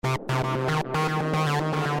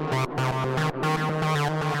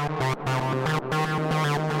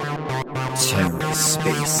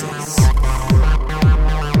TerraSpaces.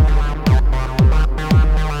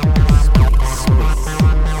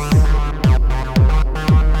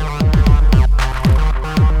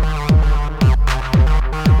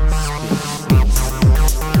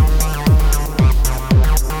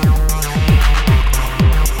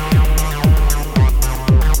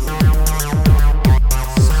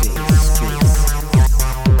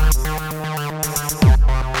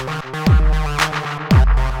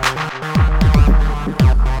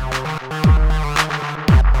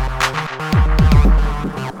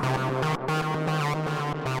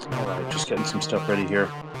 Getting some stuff ready here.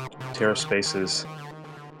 TerraSpaces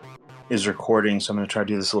is recording, so I'm going to try to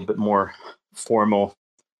do this a little bit more formal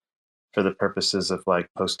for the purposes of like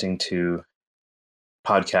posting to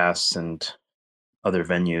podcasts and other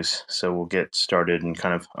venues. So we'll get started and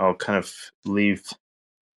I'll leave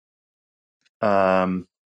most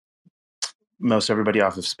everybody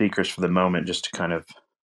off of speakers for the moment, just to kind of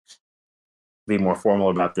be more formal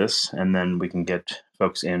about this, and then we can get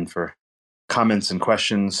folks in for comments and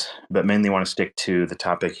questions, but mainly want to stick to the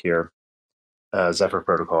topic here, Zephyr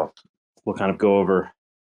protocol. We'll kind of go over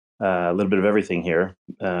a little bit of everything here,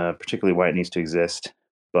 particularly why it needs to exist.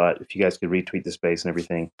 But if you guys could retweet the space and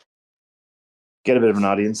everything, get a bit of an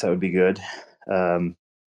audience, that would be good.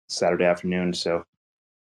 Saturday afternoon, so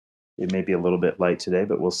it may be a little bit light today,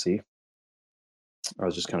 but we'll see. I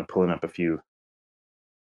was just kind of pulling up a few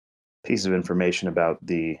pieces of information about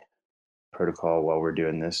the protocol while we're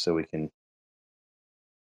doing this, so we can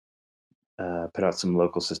put out some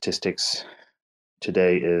local statistics.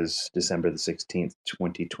 Today is December the 16th,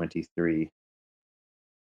 2023. If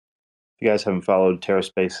you guys haven't followed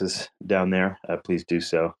TerraSpaces down there, please do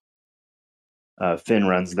so. Finn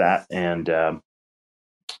runs that and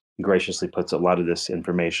graciously puts a lot of this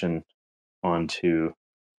information onto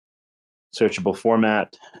searchable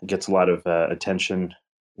format. It gets a lot of attention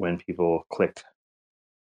when people click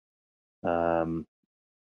and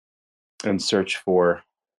search for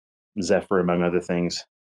Zephyr, among other things.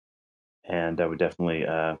 And I would definitely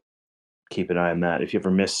keep an eye on that. If you ever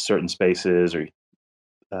miss certain spaces, or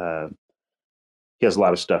he has a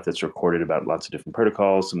lot of stuff that's recorded about lots of different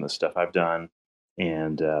protocols, some of the stuff I've done,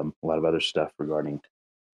 and a lot of other stuff regarding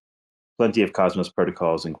plenty of Cosmos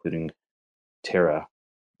protocols, including Terra,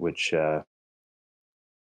 which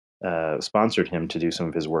sponsored him to do some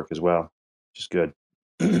of his work as well, which is good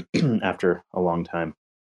after a long time.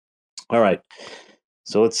 All right,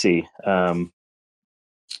 so let's see. Let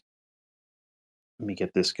me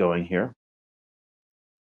get this going here.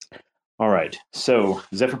 All right, so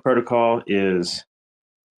Zephyr protocol is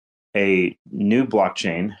a new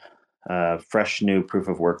blockchain, fresh new proof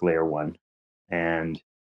of work layer 1, and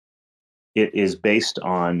it is based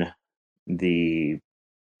on the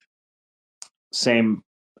same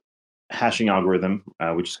hashing algorithm,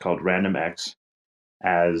 which is called RandomX,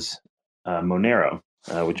 as Monero,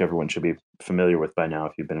 which everyone should be familiar with by now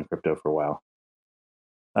if you've been in crypto for a while.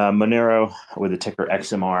 Monero, with the ticker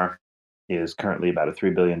XMR, is currently about a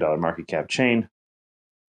 $3 billion market cap chain,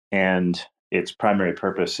 and its primary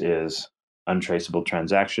purpose is untraceable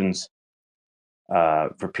transactions,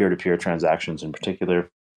 for peer-to-peer transactions in particular,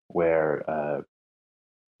 where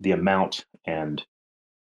the amount and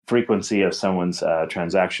frequency of someone's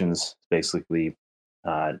transactions basically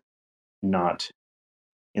not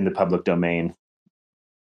in the public domain.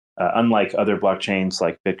 Unlike other blockchains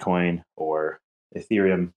like Bitcoin or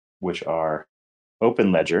Ethereum, which are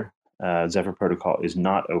open ledger, Zephyr protocol is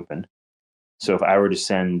not open. So if I were to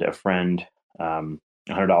send a friend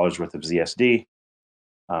 $100 worth of ZSD,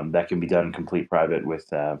 that can be done complete private, with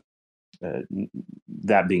that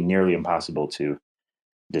being nearly impossible to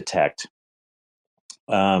detect.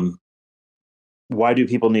 Why do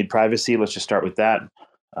people need privacy? Let's just start with that,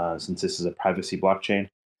 since this is a privacy blockchain.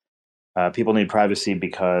 People need privacy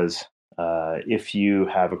because if you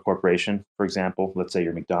have a corporation, for example, let's say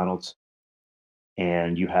you're McDonald's,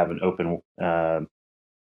 and you have an open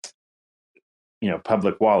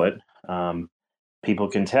public wallet, people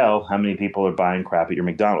can tell how many people are buying crap at your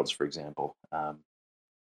McDonald's, for example.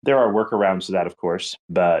 There are workarounds to that, of course,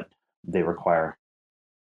 but they require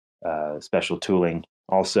special tooling.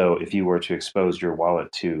 Also, if you were to expose your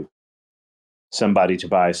wallet to somebody to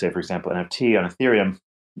buy, say, for example, NFT on Ethereum,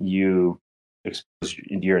 you expose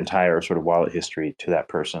your entire sort of wallet history to that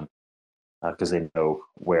person, because they know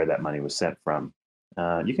where that money was sent from.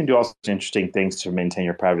 You can do all sorts of interesting things to maintain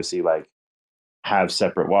your privacy, like have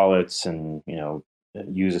separate wallets and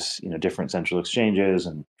use different central exchanges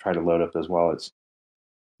and try to load up those wallets.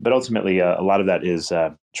 But ultimately, a lot of that is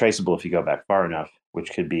traceable if you go back far enough,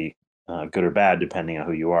 which could be good or bad depending on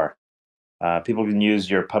who you are. People can use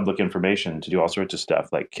your public information to do all sorts of stuff,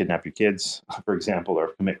 like kidnap your kids, for example,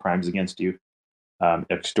 or commit crimes against you,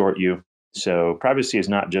 extort you. So privacy is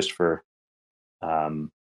not just for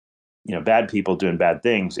um, bad people doing bad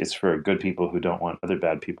things. It's for good people who don't want other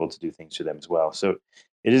bad people to do things to them as well. So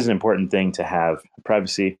it is an important thing to have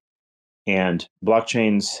privacy. And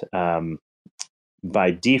blockchains,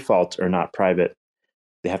 by default, are not private.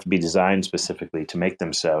 They have to be designed specifically to make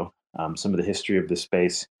them so. Some of the history of this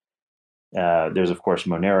space, there's of course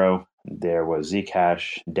Monero, there was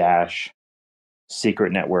Zcash, Dash,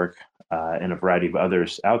 Secret Network, and a variety of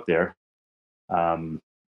others out there um,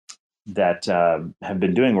 that have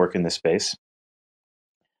been doing work in this space.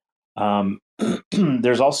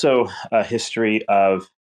 There's also a history of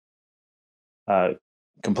uh,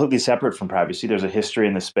 completely separate from privacy. There's a history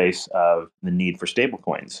in the space of the need for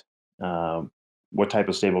stablecoins. What type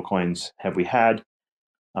of stablecoins have we had?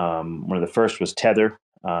 One of the first was Tether.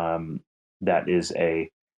 That is a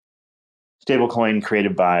stablecoin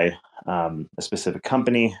created by a specific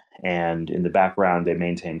company, and in the background, they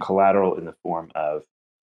maintain collateral in the form of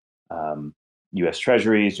U.S.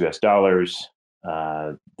 Treasuries, U.S. dollars.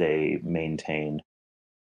 They maintain,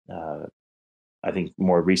 I think,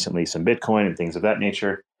 more recently, some Bitcoin and things of that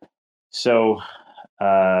nature. So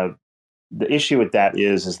the issue with that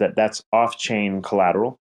is that that's off-chain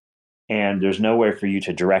collateral, and there's no way for you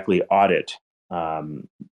to directly audit um,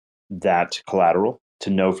 that collateral to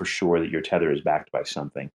know for sure that your tether is backed by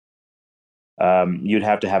something. You'd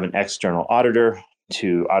have to have an external auditor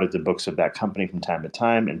to audit the books of that company from time to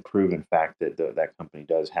time and prove, in fact, that that company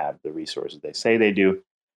does have the resources they say they do.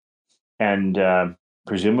 And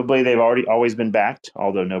presumably, they've always been backed,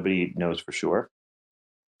 although nobody knows for sure.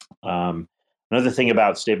 Another thing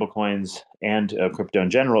about stablecoins and crypto in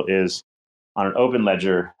general is on an open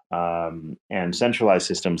ledger and centralized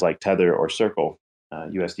systems like Tether or Circle,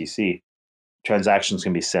 USDC, transactions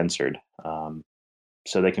can be censored.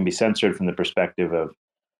 So they can be censored from the perspective of,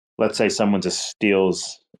 let's say someone just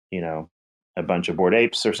steals, a bunch of Bored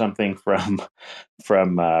Apes or something from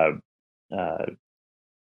uh,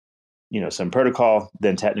 some protocol.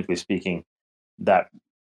 Then technically speaking, that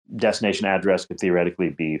destination address could theoretically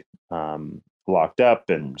be locked up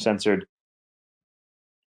and censored.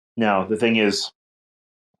 Now the thing is,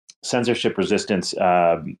 censorship resistance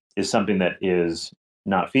is something that is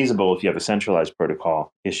not feasible if you have a centralized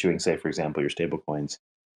protocol issuing, say, for example, your stablecoins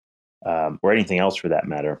or anything else for that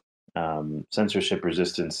matter. Censorship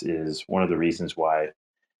resistance is one of the reasons why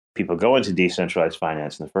people go into decentralized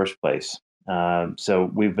finance in the first place. So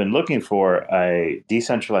we've been looking for a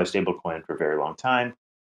decentralized stablecoin for a very long time.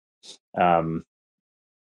 Um,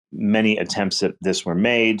 Many attempts at this were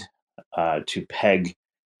made to peg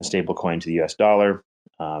a stablecoin to the US dollar.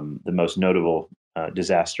 The most notable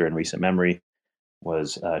disaster in recent memory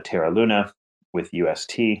was Terra Luna with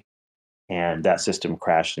UST, and that system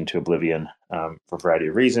crashed into oblivion for a variety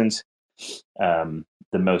of reasons. The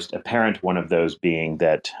most apparent one of those being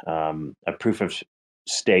that a proof of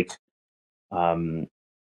stake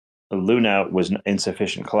Luna was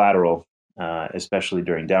insufficient collateral, especially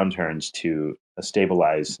during downturns, to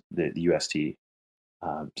stabilize the UST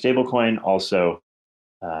stablecoin. Also,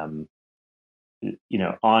 um,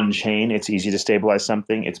 on chain, it's easy to stabilize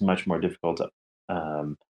something. It's much more difficult to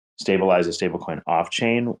stabilize a stablecoin off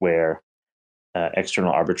chain, where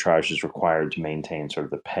external arbitrage is required to maintain sort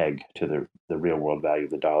of the peg to the real world value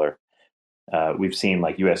of the dollar. We've seen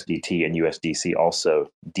like USDT and USDC also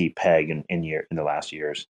depeg in the last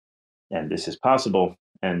years, and this is possible.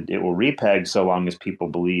 And it will repeg so long as people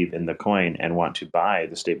believe in the coin and want to buy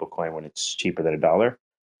the stable coin when it's cheaper than a dollar,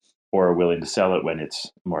 or are willing to sell it when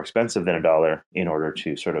it's more expensive than a dollar in order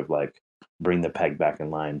to sort of like bring the peg back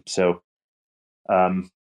in line. So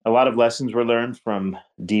um, a lot of lessons were learned from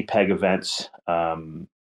depeg events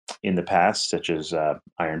in the past, such as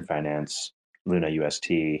Iron Finance, Luna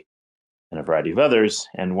UST, and a variety of others.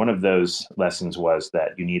 And one of those lessons was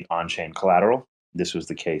that you need on-chain collateral. This was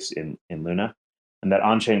the case in Luna. And that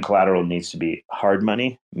on-chain collateral needs to be hard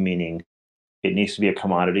money, meaning it needs to be a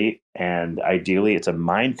commodity, and ideally it's a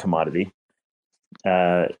mined commodity.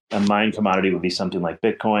 A mined commodity would be something like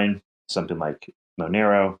Bitcoin, something like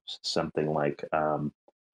Monero, something like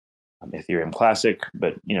Ethereum Classic.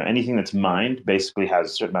 But anything that's mined basically has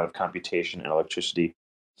a certain amount of computation and electricity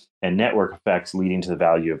and network effects leading to the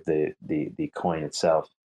value of the coin itself.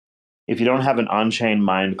 If you don't have an on-chain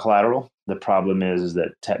mined collateral, the problem is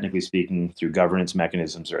that technically speaking, through governance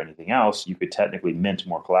mechanisms or anything else, you could technically mint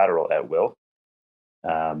more collateral at will.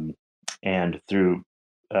 And through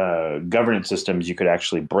governance systems, you could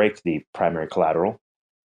actually break the primary collateral.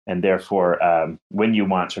 And therefore, when you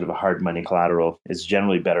want sort of a hard money collateral, it's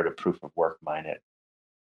generally better to proof of work mine it,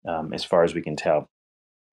 as far as we can tell.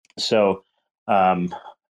 So, um,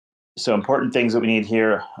 so important things that we need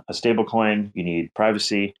here: a stable coin. You need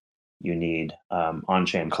privacy. You need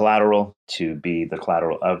on-chain collateral to be the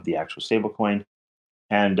collateral of the actual stable coin.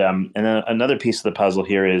 And then another piece of the puzzle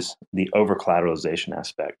here is the over collateralization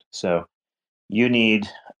aspect. So you need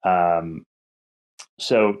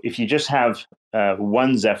so if you just have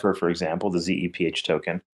one Zephyr, for example, the ZEPH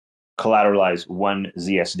token, collateralize one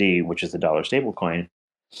ZSD, which is the dollar stablecoin.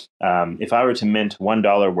 If I were to mint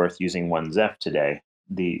 $1 worth using one Zeph today,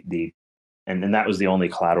 and that was the only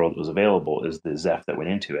collateral that was available, is the Zeph that went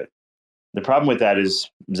into it. The problem with that is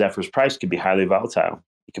Zephyr's price could be highly volatile.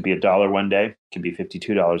 It could be $1 one day, it could be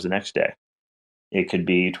 $52 the next day. It could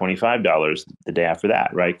be $25 the day after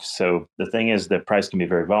that, right? So the thing is, the price can be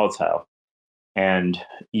very volatile, and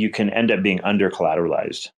you can end up being under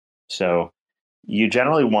collateralized. So you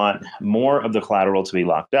generally want more of the collateral to be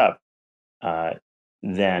locked up uh,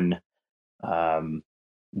 than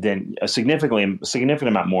a significant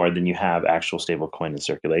amount more than you have actual stable coin in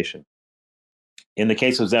circulation. In the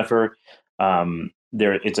case of Zephyr,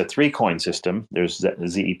 it's a 3-coin system. There's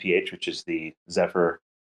ZEPH, which is the Zephyr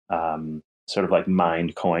sort of like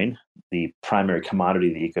mined coin, the primary commodity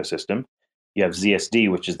of the ecosystem. You have ZSD,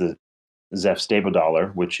 which is the Zeph stable dollar,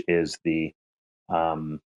 which is the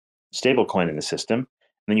stable coin in the system. And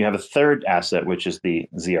then you have a third asset, which is the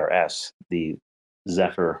ZRS, the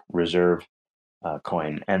Zephyr reserve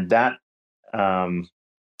coin. And that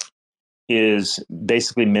is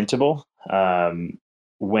basically mintable from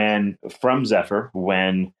Zephyr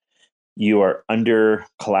when you are under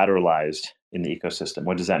collateralized in the ecosystem.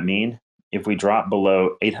 What does that mean? If we drop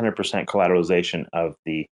below 800% collateralization of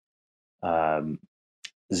the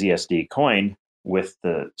ZSD coin with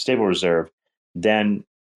the stable reserve, then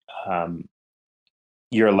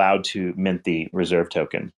you're allowed to mint the reserve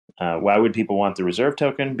token. Why would people want the reserve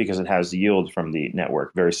token? Because it has yield from the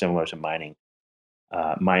network, very similar to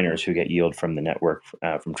miners who get yield from the network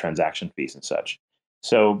from transaction fees and such.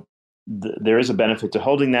 So there is a benefit to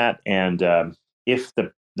holding that, and if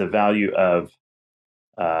the value of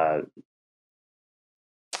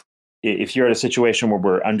if you're at a situation where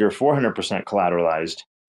we're under 400% collateralized,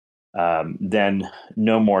 then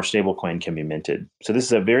no more stablecoin can be minted. So this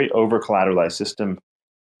is a very over collateralized system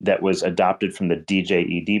that was adopted from the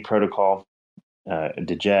DJED protocol,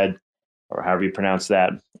 DJED, or however you pronounce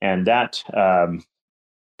that. And that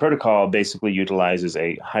protocol basically utilizes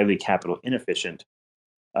a highly capital inefficient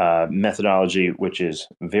methodology, which is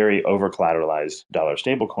very over collateralized dollar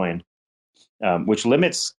stablecoin, which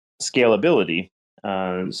limits scalability.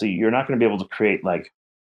 So you're not going to be able to create like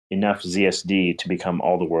enough ZSD to become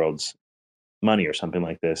all the world's money or something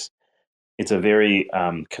like this. It's a very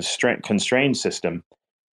constrained system.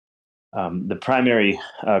 The primary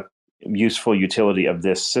useful utility of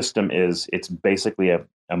this system is it's basically a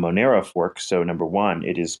Monero fork. So number one,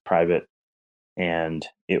 it is private and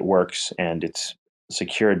it works and it's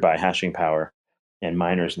secured by hashing power and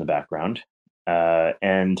miners in the background.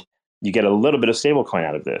 And you get a little bit of stablecoin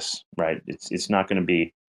out of this, right? It's not going to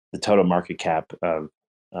be the total market cap of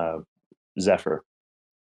Zephyr.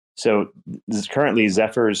 So currently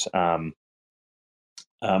Zephyr's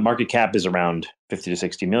market cap is around $50 to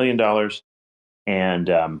 $60 million, and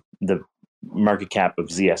the market cap of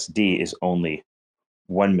ZSD is only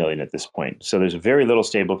 1 million at this point. So there's very little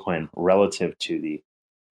stablecoin relative to the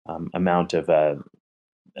amount of the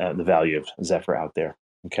value of Zephyr out there.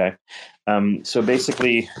 Okay, so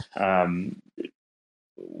basically,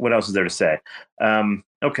 what else is there to say?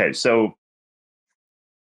 Okay, so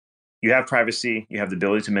you have privacy, you have the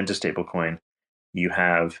ability to mint a stablecoin, you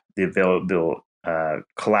have the available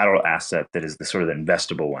collateral asset that is the sort of the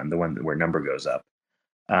investable one, the one where number goes up.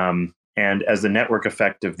 And as the network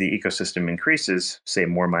effect of the ecosystem increases, say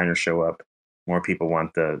more miners show up, more people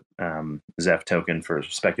want the Zeph token for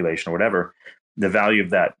speculation or whatever, the value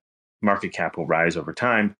of that market cap will rise over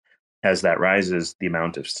time. As that rises, the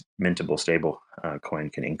amount of mintable stable coin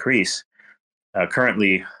can increase.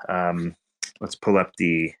 Currently, let's pull up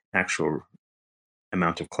the actual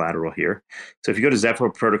amount of collateral here. So if you go to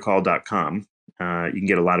zephyrprotocol.com, you can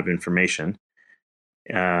get a lot of information.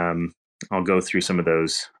 I'll go through some of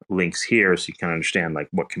those links here so you can understand like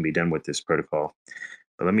what can be done with this protocol.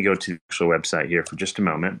 But let me go to the actual website here for just a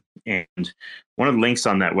moment. And one of the links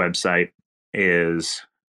on that website is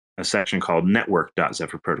a section called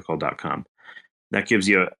network.zephyrprotocol.com. That gives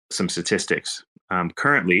you some statistics.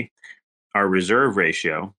 Currently, our reserve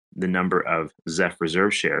ratio the number of Zeph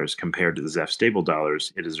reserve shares compared to the Zeph stable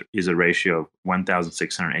dollars, it is a ratio of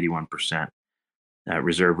 1,681%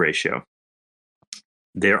 reserve ratio.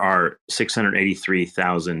 There are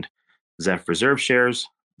 683,000 Zeph reserve shares.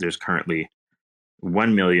 There's currently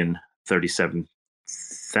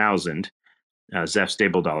 1,037,000 Zeph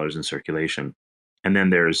stable dollars in circulation. And then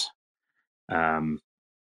there's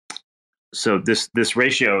so this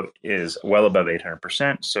ratio is well above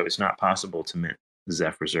 800%. So it's not possible to mint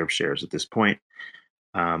Zeph reserve shares at this point.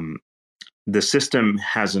 The system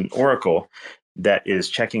has an oracle that is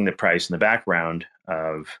checking the price in the background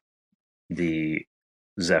of the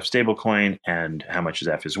Zeph stablecoin and how much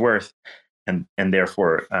Zeph is worth, and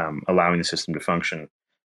therefore allowing the system to function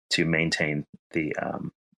to maintain the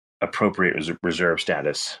appropriate reserve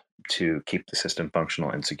status to keep the system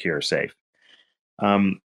functional and secure, safe.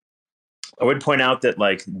 I would point out that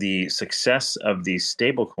like the success of the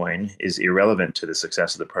stablecoin is irrelevant to the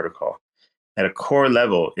success of the protocol. At a core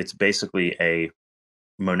level, it's basically a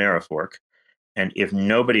Monero fork. And if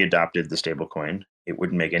nobody adopted the stablecoin, it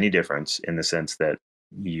wouldn't make any difference in the sense that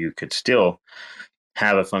you could still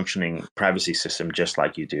have a functioning privacy system just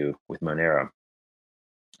like you do with Monero.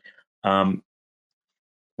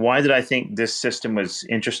 Why did I think this system was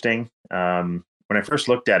interesting? When I first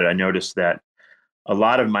looked at it, I noticed that a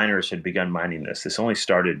lot of miners had begun mining this. This only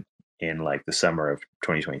started in like the summer of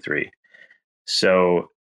 2023.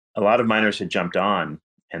 So a lot of miners had jumped on,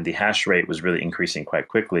 and the hash rate was really increasing quite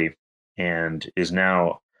quickly, and is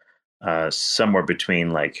now somewhere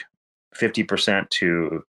between like 50%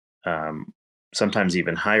 to sometimes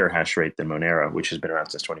even higher hash rate than Monero, which has been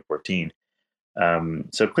around since 2014.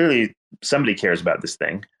 So clearly, somebody cares about this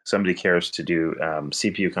thing. Somebody cares to do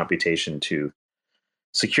CPU computation to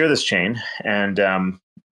secure this chain, and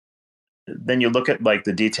then you look at like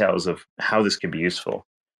the details of how this can be useful.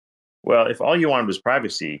 Well, if all you wanted was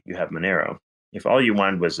privacy, you have Monero. If all you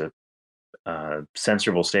wanted was a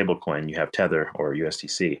censorable stablecoin, you have Tether or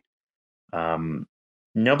USDC.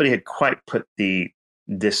 Nobody had quite put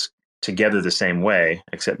this together the same way,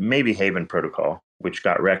 except maybe Haven Protocol, which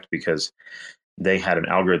got wrecked because they had an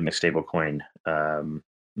algorithmic stablecoin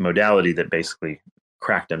modality that basically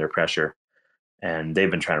cracked under pressure, and they've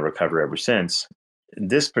been trying to recover ever since.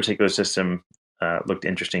 This particular system looked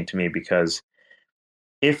interesting to me because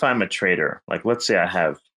if I'm a trader, like let's say I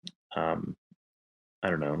have, I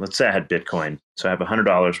don't know, let's say I had Bitcoin. So I have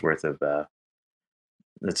 $100 worth of,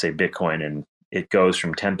 let's say Bitcoin, and it goes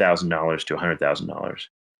from $10,000 to $100,000.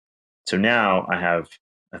 So now I have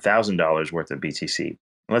 $1,000 worth of BTC.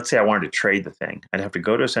 Let's say I wanted to trade the thing. I'd have to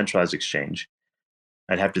go to a centralized exchange.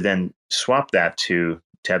 I'd have to then swap that to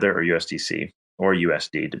Tether or USDC or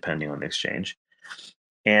USD, depending on the exchange.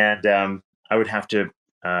 And I would have to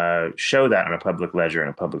show that on a public ledger in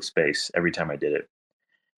a public space every time I did it.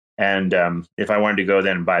 And if I wanted to go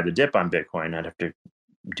then and buy the dip on Bitcoin, I'd have to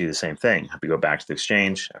do the same thing. I have to go back to the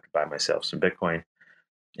exchange. I have to buy myself some Bitcoin.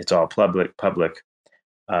 It's all public.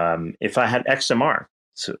 If I had XMR,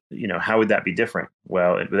 so how would that be different?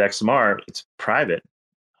 Well, with XMR, it's private.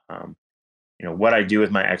 What I do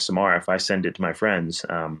with my XMR, if I send it to my friends,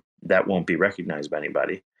 that won't be recognized by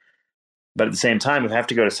anybody. But at the same time, if I have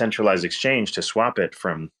to go to centralized exchange to swap it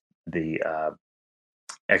from the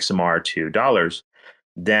XMR to dollars,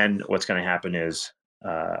 then what's going to happen is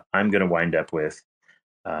I'm going to wind up with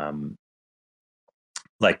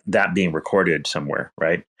like that being recorded somewhere,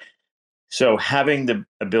 right? So having the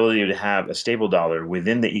ability to have a stable dollar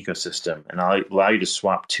within the ecosystem and allow you to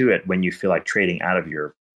swap to it when you feel like trading out of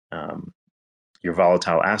your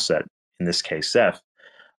volatile asset, in this case, Zeph,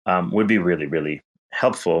 would be really, really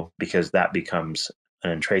helpful because that becomes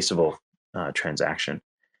an untraceable transaction.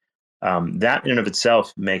 That in and of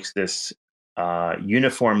itself makes this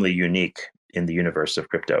uniformly unique in the universe of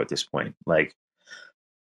crypto at this point. Like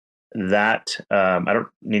that, I don't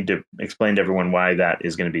need to explain to everyone why that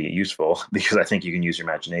is going to be useful because I think you can use your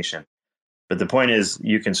imagination. But the point is,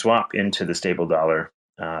 you can swap into the stable dollar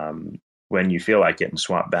when you feel like it and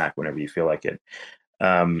swap back whenever you feel like it.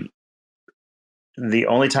 The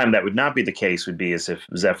only time that would not be the case would be as if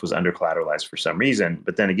Zeph was under collateralized for some reason.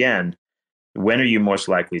 But then again, when are you most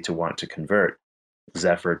likely to want to convert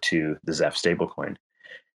Zephyr to the Zeph stablecoin?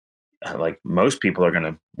 Like most people are going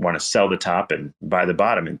to want to sell the top and buy the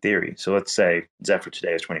bottom in theory. So let's say Zephyr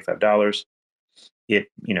today is $25. It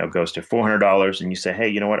goes to $400, and you say, hey,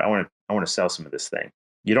 you know what? I want to sell some of this thing.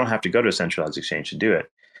 You don't have to go to a centralized exchange to do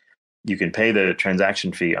it. You can pay the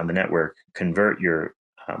transaction fee on the network, convert your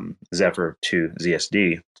Zephyr to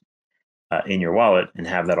ZSD in your wallet, and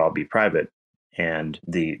have that all be private. And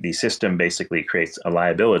the system basically creates a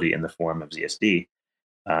liability in the form of ZSD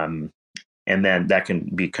and then that can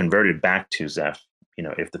be converted back to Zeph,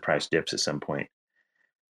 if the price dips at some point.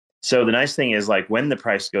 So the nice thing is, like, when the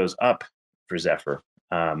price goes up for Zephyr,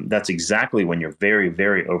 that's exactly when you're very,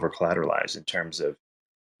 very over collateralized in terms of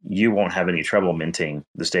you won't have any trouble minting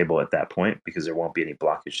the stable at that point because there won't be any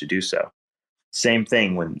blockage to do so. Same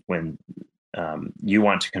thing when you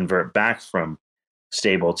want to convert back from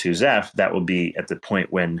stable to Zeph, that will be at the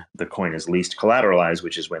point when the coin is least collateralized,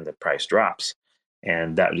 which is when the price drops.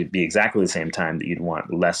 And that would be exactly the same time that you'd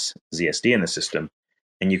want less ZSD in the system.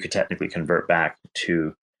 And you could technically convert back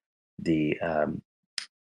to the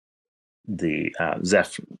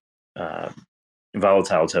Zeph uh,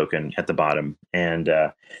 volatile token at the bottom. And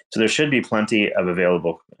so there should be plenty of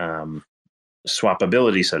available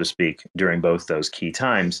swappability, so to speak, during both those key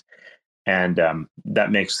times. And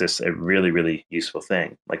that makes this a really, really useful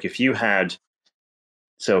thing. Like if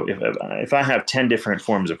I have 10 different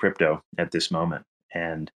forms of crypto at this moment,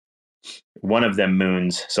 and one of them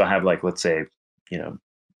moons, so I have, like, let's say,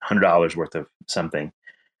 $100 worth of something.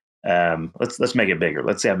 Let's make it bigger.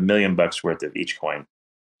 Let's say I have $1,000,000 worth of each coin,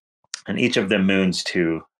 and each of them moons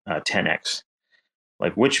to 10x.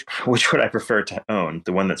 Like, which would I prefer to own?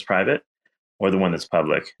 The one that's private or the one that's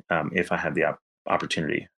public? If I had the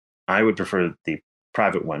opportunity, I would prefer the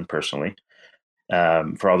private one personally,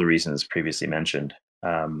 for all the reasons previously mentioned.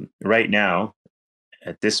 Right now,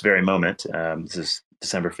 at this very moment, this is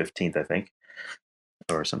December 15th, I think,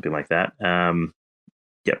 or something like that.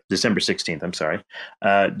 Yep, December 16th. I'm sorry.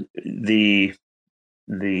 The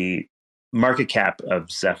market cap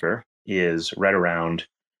of Zephyr is right around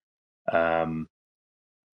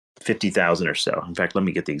 50,000 or so. In fact, let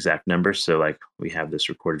me get the exact number. So, like, we have this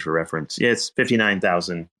recorded for reference. Yeah, it's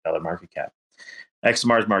 $59,000 market cap.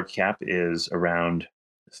 XMR's market cap is around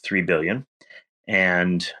 3 billion,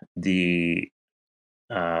 and the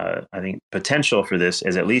I think potential for this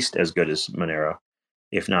is at least as good as Monero,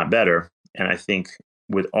 if not better. And I think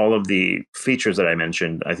with all of the features that I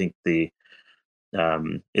mentioned, I think it's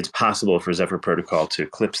possible for Zephyr Protocol to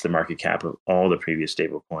eclipse the market cap of all the previous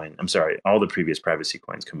stablecoin. I'm sorry, all the previous privacy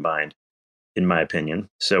coins combined, in my opinion.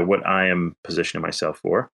 So what I am positioning myself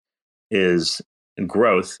for is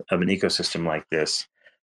growth of an ecosystem like this,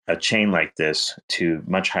 a chain like this, to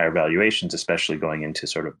much higher valuations, especially going into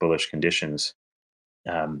sort of bullish conditions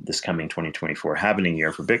this coming 2024 happening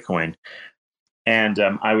year for Bitcoin. And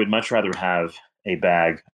I would much rather have a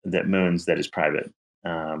bag that moons that is private.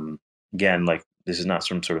 Again, like, this is not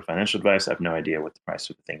some sort of financial advice. I have no idea what the price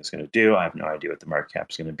of the thing is going to do. I have no idea what the market cap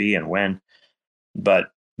is going to be and when. But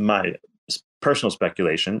my personal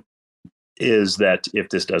speculation is that if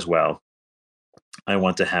this does well, I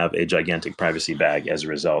want to have a gigantic privacy bag as a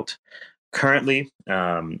result. Currently,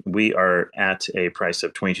 we are at a price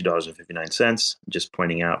of $22.59. Just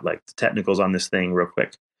pointing out, like, the technicals on this thing real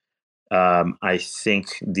quick. I think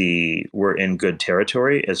we're in good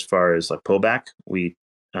territory as far as, like, pullback. We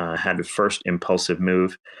had the first impulsive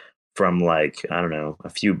move from, like, I don't know, a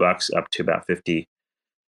few bucks up to about 50.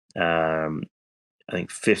 I think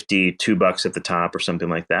 $52 at the top or something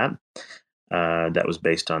like that. That was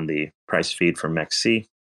based on the price feed from MEXC.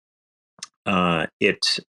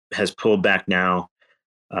 It has pulled back now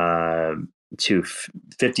to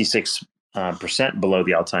 56% below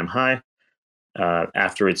the all-time high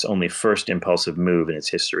after its only first impulsive move in its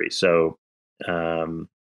history. So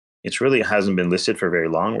it's really hasn't been listed for very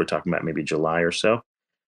long. We're talking about maybe July or so.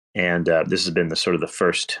 And this has been the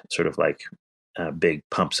first sort of, like, big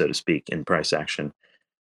pump, so to speak, in price action.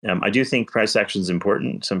 I do think price action is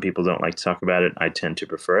important. Some people don't like to talk about it. I tend to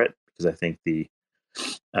prefer it because I think you're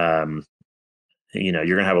going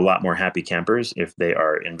to have a lot more happy campers if they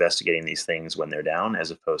are investigating these things when they're down,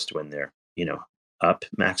 as opposed to when they're, up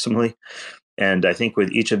maximally. And I think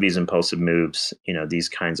with each of these impulsive moves, these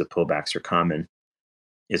kinds of pullbacks are common.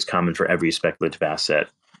 It's common for every speculative asset.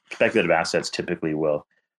 Speculative assets typically will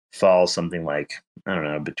fall something like, I don't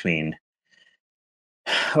know, between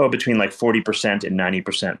like 40% and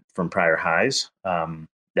 90% from prior highs.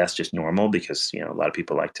 That's just normal because, a lot of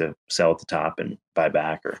people like to sell at the top and buy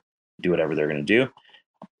back or do whatever they're going to do.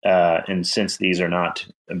 And since these are not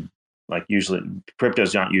usually,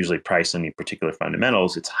 crypto's not usually priced on any particular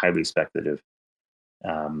fundamentals, it's highly speculative.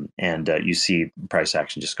 And you see price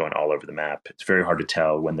action just going all over the map. It's very hard to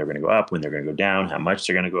tell when they're going to go up, when they're going to go down, how much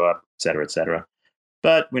they're going to go up, et cetera, et cetera.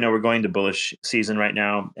 But we know we're going to bullish season right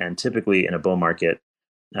now. And typically in a bull market,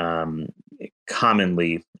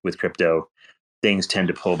 commonly with crypto, things tend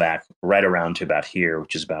to pull back right around to about here,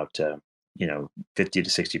 which is about 50 to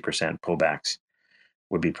 60% pullbacks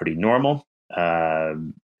would be pretty normal.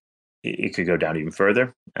 it could go down even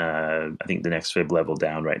further. I think the next fib level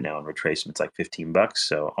down right now in retracement's like $15,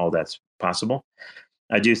 so all that's possible.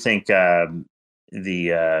 I do think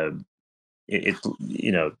the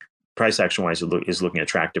price action wise is looking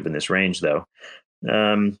attractive in this range though.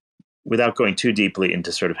 Um, Without going too deeply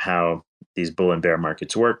into sort of how these bull and bear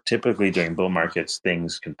markets work, typically during bull markets,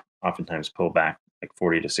 things can oftentimes pull back like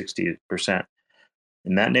 40 to 60%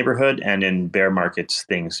 in that neighborhood. And in bear markets,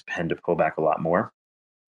 things tend to pull back a lot more,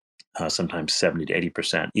 sometimes 70 to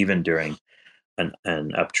 80%, even during an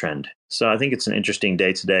uptrend. So I think it's an interesting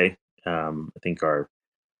day today. I think our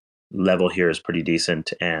level here is pretty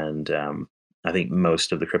decent. And I think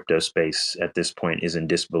most of the crypto space at this point is in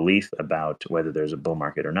disbelief about whether there's a bull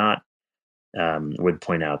market or not. Would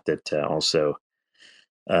point out that also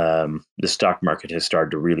the stock market has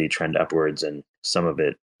started to really trend upwards, and some of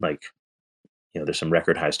it, like, there's some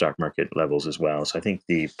record high stock market levels as well. So I think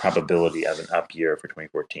the probability of an up year for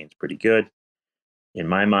 2014 is pretty good in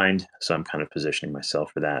my mind. So I'm kind of positioning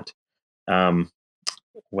myself for that. Um,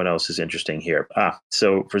 what else is interesting here?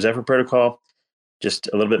 So for Zephyr Protocol, just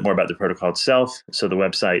a little bit more about the protocol itself. So the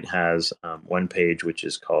website has one page, which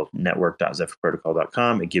is called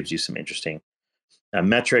network.zephyrprotocol.com. It gives you some interesting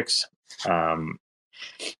metrics.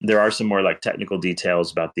 There are some more like technical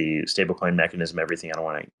details about the stablecoin mechanism, everything. I don't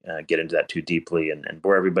want to get into that too deeply and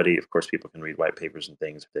bore everybody. Of course, people can read white papers and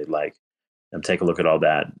things if they'd like. Take a look at all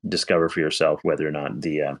that, discover for yourself whether or not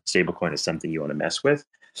the stablecoin is something you want to mess with.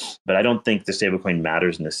 But I don't think the stablecoin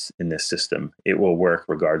matters in this system. It will work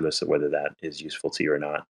regardless of whether that is useful to you or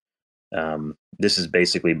not. This is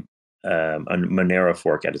basically a Monero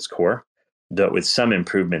fork at its core, though with some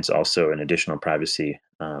improvements also and additional privacy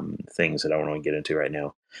things that I don't want to get into right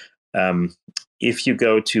now. If you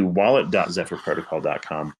go to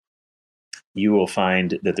wallet.zephyrprotocol.com, you will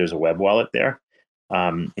find that there's a web wallet there.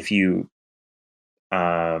 If you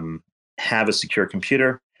have a secure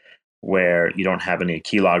computer where you don't have any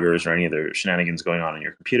keyloggers or any other shenanigans going on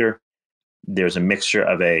your computer, there's a mixture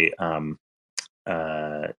of a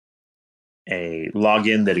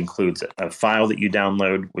login that includes a file that you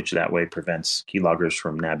download, which that way prevents keyloggers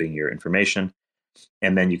from nabbing your information.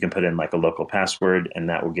 And then you can put in like a local password, and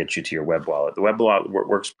that will get you to your web wallet. The web wallet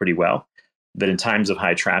works pretty well, but in times of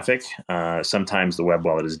high traffic, sometimes the web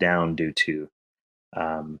wallet is down due to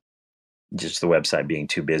just the website being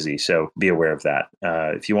too busy. So be aware of that.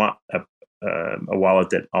 If you want a wallet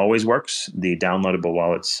that always works, the downloadable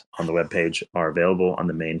wallets on the web page are available on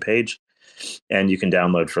the main page, and you can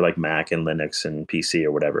download for like Mac and Linux and PC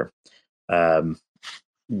or whatever. I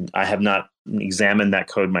have not examined that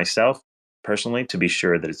code myself personally to be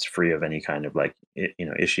sure that it's free of any kind of like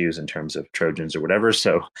issues in terms of Trojans or whatever.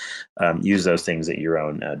 So use those things at your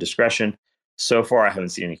own discretion. So far, I haven't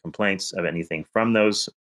seen any complaints of anything from those.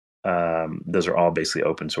 Those are all basically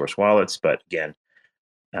open source wallets, but again,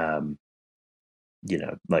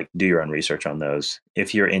 like do your own research on those.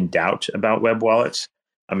 If you're in doubt about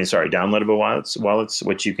downloadable wallets,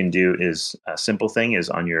 what you can do is a simple thing is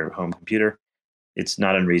on your home computer, it's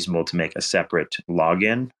not unreasonable to make a separate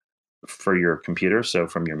login for your computer. So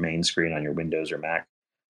from your main screen on your Windows or Mac,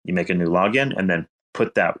 you make a new login and then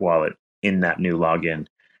put that wallet in that new login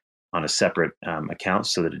on a separate account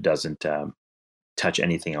so that it doesn't touch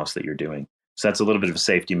anything else that you're doing. So that's a little bit of a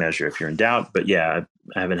safety measure if you're in doubt. But yeah,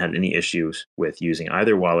 I haven't had any issues with using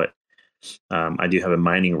either wallet. I do have a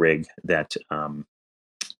mining rig that I'm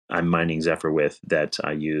mining Zephyr with that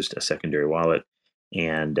I used a secondary wallet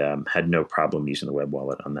and had no problem using the web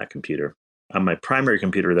wallet on that computer. On my primary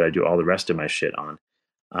computer that I do all the rest of my shit on,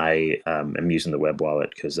 I am using the web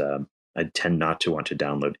wallet because I tend not to want to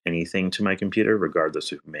download anything to my computer,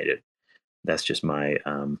 regardless of who made it. That's just my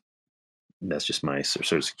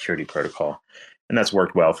sort of security protocol, and that's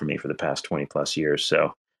worked well for me for the past 20 plus years.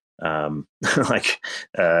 So you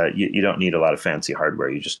don't need a lot of fancy hardware.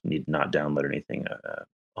 You just need to not download anything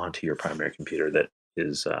onto your primary computer that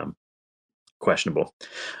is questionable.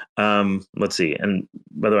 Let's see. And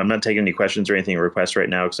by the way, I'm not taking any questions or anything requests right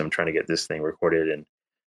now because I'm trying to get this thing recorded and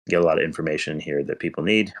get a lot of information here that people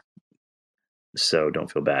need. So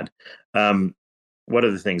don't feel bad. What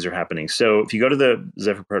other things are happening? So if you go to the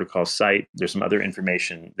Zephyr Protocol site, there's some other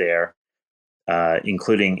information there,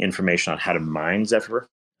 including information on how to mine Zephyr.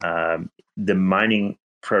 The mining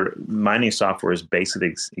software is basically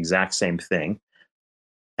the exact same thing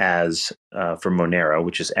as for Monero,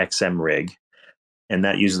 which is XMRig, and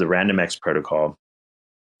that uses the RandomX protocol.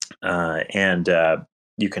 And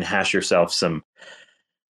you can hash yourself some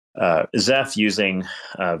Zeph using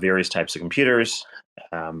various types of computers.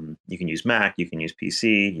 You can use Mac, you can use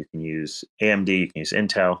PC, you can use AMD, you can use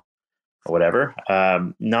Intel. whatever.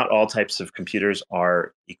 Not all types of computers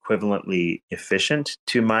are equivalently efficient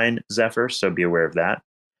to mine Zephyr, so be aware of that.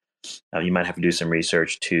 You might have to do some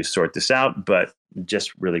research to sort this out, but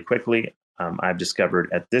just really quickly, I've discovered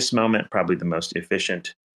at this moment probably the most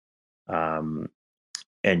efficient um,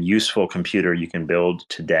 and useful computer you can build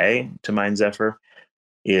today to mine Zephyr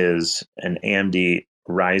is an AMD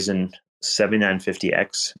Ryzen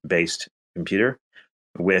 7950X based computer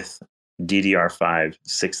with DDR5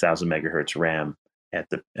 6000 megahertz RAM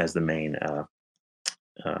as the main uh,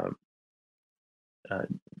 uh,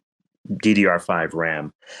 DDR5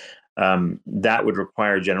 RAM. That would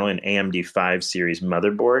require generally an AMD 5 series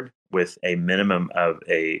motherboard with a minimum of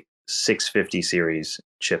a 650 series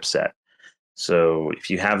chipset. So if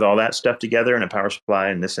you have all that stuff together and a power supply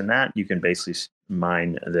and this and that, you can basically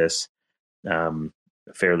mine this um,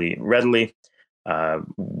 fairly readily.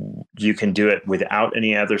 You can do it without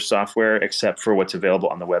any other software except for what's available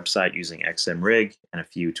on the website using XMRig and a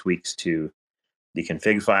few tweaks to the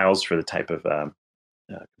config files for the type of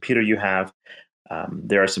computer you have.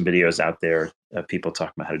 There are some videos out there of people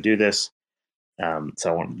talking about how to do this. So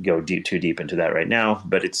I won't go too deep into that right now,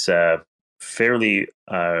 but it's fairly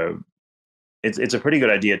it's a pretty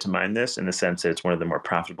good idea to mine this in the sense that it's one of the more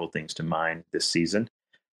profitable things to mine this season,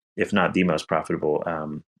 if not the most profitable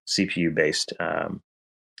CPU based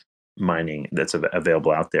mining that's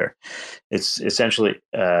available out there. It's essentially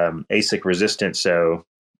ASIC resistant, so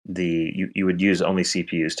you would use only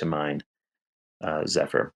CPUs to mine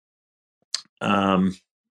Zephyr.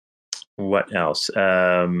 What else?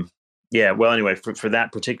 Yeah, well, anyway, for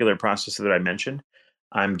that particular processor that I mentioned,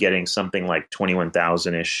 I'm getting something like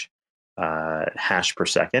 21,000 ish hash per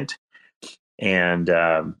second and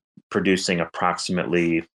producing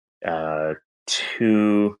approximately 2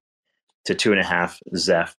 to 2.5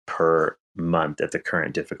 Zeph per month at the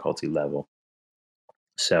current difficulty level.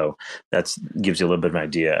 So that gives you a little bit of an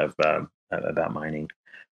idea of about mining.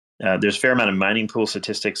 There's a fair amount of mining pool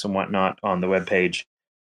statistics and whatnot on the webpage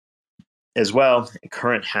as well.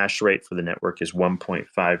 Current hash rate for the network is 1.59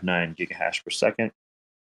 gigahash per second.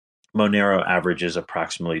 Monero averages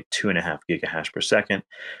approximately 2.5 gigahash per second.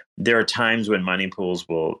 There are times when mining pools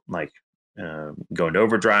will go into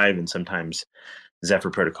overdrive, and sometimes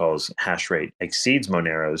Zephyr Protocol's hash rate exceeds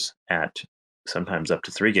Monero's at sometimes up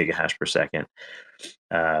to 3 gigahash per second,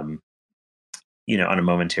 on a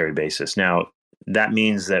momentary basis. Now, that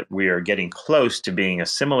means that we are getting close to being a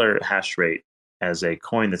similar hash rate as a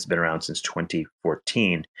coin that's been around since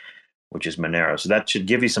 2014, which is Monero. So that should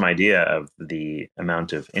give you some idea of the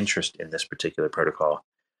amount of interest in this particular protocol.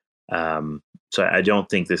 So I don't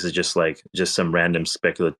think this is just some random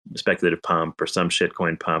speculative pump or some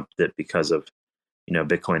shitcoin pump that because of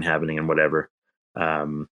Bitcoin happening and whatever.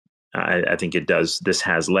 I think it does. This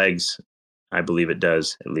has legs. I believe it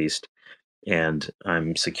does at least, and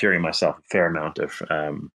I'm securing myself a fair amount of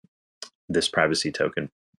this privacy token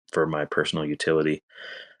for my personal utility.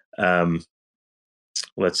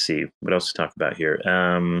 Let's see what else to talk about here.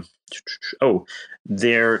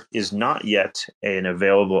 There is not yet an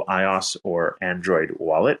available iOS or Android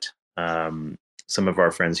wallet. Some of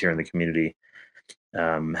our friends here in the community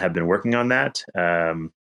have been working on that.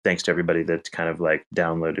 Thanks to everybody that kind of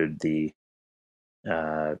downloaded the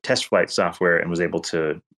test flight software and was able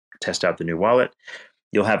to test out the new wallet.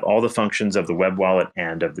 You'll have all the functions of the web wallet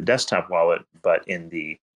and of the desktop wallet, but in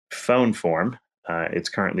the phone form. It's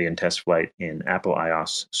currently in test flight in Apple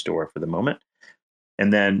iOS store for the moment.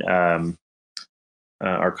 And then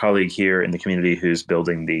our colleague here in the community who's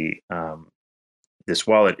building this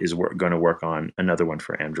wallet is going to work on another one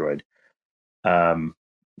for Android.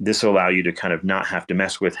 This will allow you to kind of not have to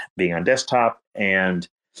mess with being on desktop. And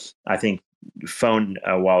I think phone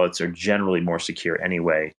wallets are generally more secure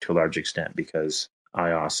anyway, to a large extent, because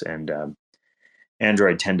iOS and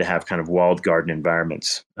Android tend to have kind of walled garden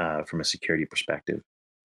environments from a security perspective.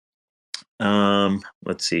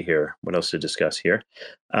 Let's see here. What else to discuss here?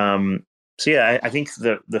 I think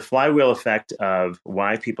the flywheel effect of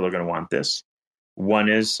why people are going to want this. One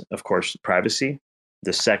is, of course, privacy.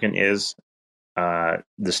 The second is the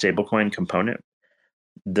stablecoin component.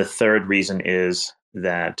 The third reason is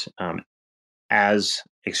that as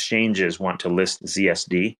exchanges want to list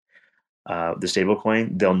ZSD, the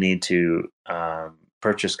stablecoin, they'll need to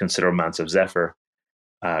purchase considerable amounts of Zephyr,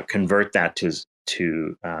 convert that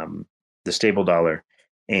to the stable dollar,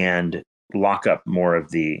 and lock up more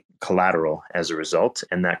of the collateral as a result.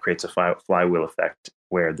 And that creates a flywheel effect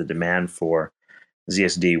where the demand for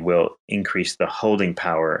ZSD will increase the holding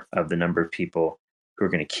power of the number of people who are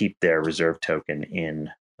going to keep their reserve token in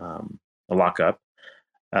a lockup.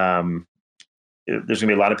 there's going to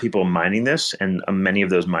be a lot of people mining this, and many of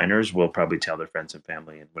those miners will probably tell their friends and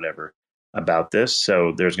family and whatever about this.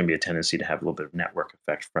 So there's going to be a tendency to have a little bit of network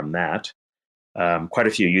effect from that. Quite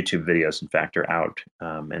a few YouTube videos, in fact, are out,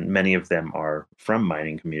 and many of them are from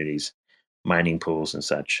mining communities, mining pools and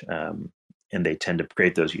such. And they tend to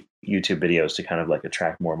create those YouTube videos to kind of like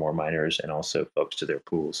attract more and more miners and also folks to their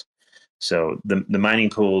pools. So the mining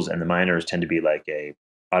pools and the miners tend to be like a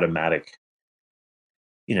automatic,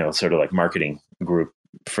 sort of like marketing group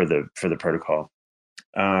for the protocol.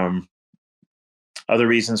 Um, Other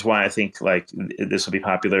reasons why I think like this will be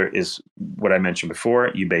popular is what I mentioned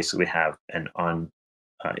before. You basically have an on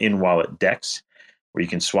in wallet DEX where you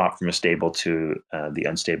can swap from a stable to the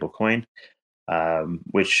unstable coin,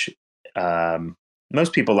 which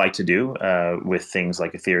most people like to do with things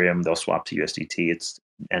like Ethereum. They'll swap to USDT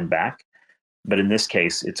and back, but in this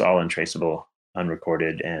case, it's all untraceable,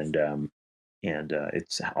 unrecorded, and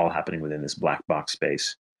it's all happening within this black box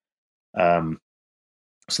space. Um,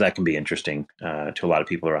 so that can be interesting to a lot of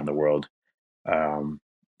people around the world um,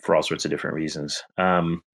 for all sorts of different reasons.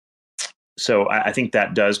 So I think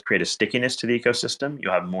that does create a stickiness to the ecosystem.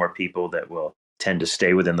 You'll have more people that will tend to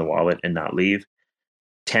stay within the wallet and not leave,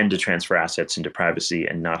 tend to transfer assets into privacy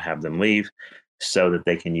and not have them leave, so that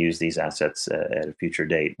they can use these assets at a future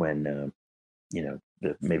date when the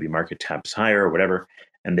maybe market cap's higher or whatever,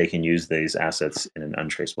 and they can use these assets in an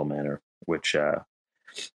untraceable manner, which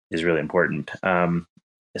is really important.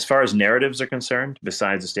 As far as narratives are concerned,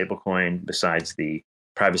 besides the stablecoin, besides the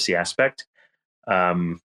privacy aspect,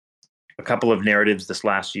 um, a couple of narratives this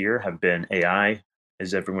last year have been AI,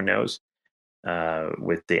 as everyone knows,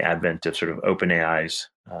 with the advent of sort of OpenAI's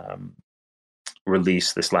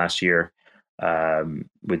release this last year,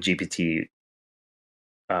 with GPT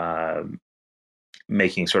um,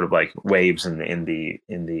 making sort of like waves in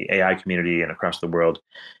the AI community and across the world.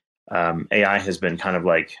 AI has been kind of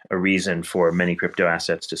like a reason for many crypto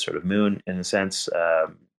assets to sort of moon in a sense.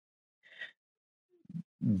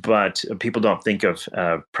 But people don't think of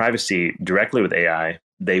privacy directly with AI.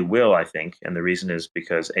 They will, I think, and the reason is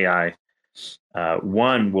because AI,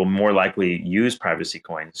 one, will more likely use privacy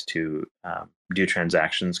coins to do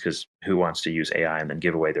transactions, because who wants to use AI and then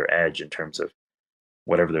give away their edge in terms of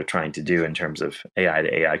whatever they're trying to do in terms of AI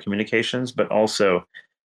to AI communications? But also,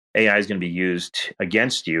 AI is going to be used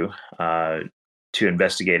against you to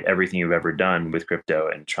investigate everything you've ever done with crypto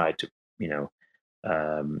and try to, you know,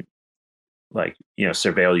 um,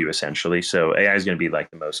 surveil you essentially. So AI is going to be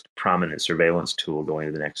like the most prominent surveillance tool going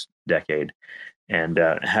into the next decade. And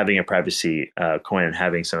having a privacy coin and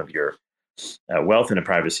having some of your wealth in a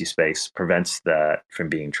privacy space prevents that from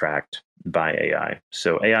being tracked by AI.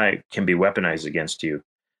 So AI can be weaponized against you,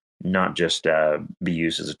 not just be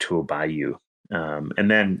used as a tool by you.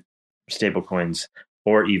 And then stablecoins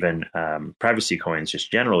or even privacy coins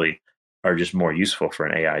just generally are just more useful for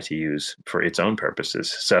an AI to use for its own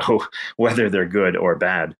purposes. So whether they're good or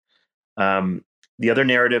bad. Um, the other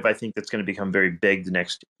narrative I think that's going to become very big the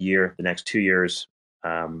next year, the next 2 years,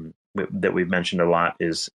 that we've mentioned a lot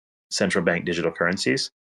is central bank digital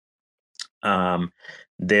currencies. Um,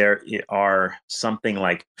 there are something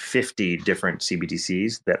like 50 different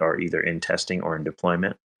CBDCs that are either in testing or in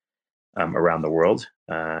deployment around the world.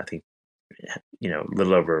 I think a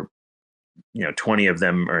little over 20 of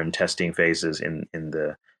them are in testing phases in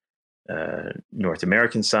the North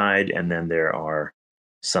American side, and then there are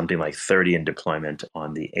something like 30 in deployment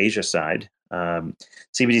on the Asia side.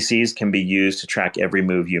 CBDCs can be used to track every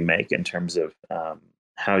move you make in terms of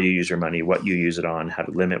how you use your money, what you use it on, how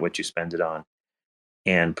to limit what you spend it on,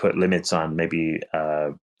 and put limits on maybe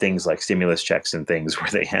things like stimulus checks and things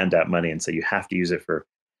where they hand out money and say you have to use it for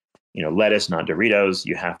lettuce, not Doritos.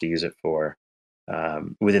 You have to use it for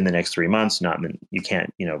within the next 3 months. Not you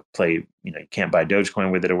can't play you can't buy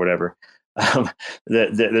Dogecoin with it or whatever. Um,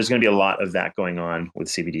 there's going to be a lot of that going on with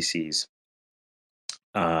CBDCs.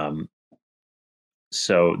 Um,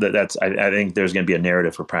 so that's I think there's going to be a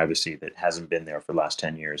narrative for privacy that hasn't been there for the last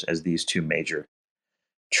 10 years as these two major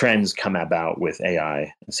trends come about with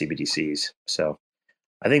AI and CBDCs. So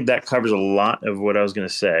I think that covers a lot of what I was going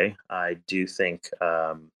to say. I do think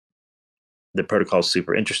the protocol is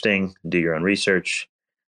super interesting. Do your own research.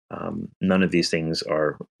 None of these things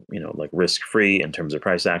are, like risk free in terms of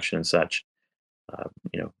price action and such. Uh,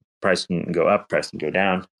 you know, Price can go up, price can go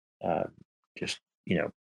down. Uh, just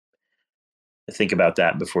think about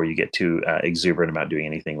that before you get too exuberant about doing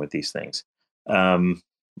anything with these things. Um,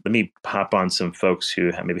 Let me hop on some folks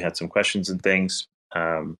who maybe had some questions and things.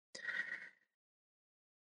 Give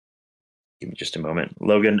me just a moment.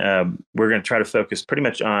 Logan, we're going to try to focus pretty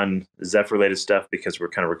much on Zephyr related stuff because we're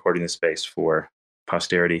kind of recording the space for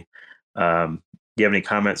posterity. Do you have any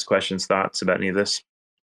comments, questions, thoughts about any of this?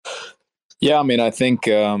 Yeah, I mean, I think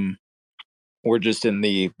we're just in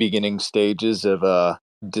the beginning stages of a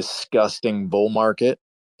disgusting bull market.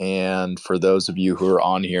 And for those of you who are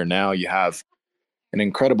on here now, you have an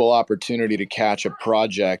incredible opportunity to catch a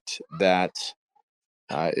project that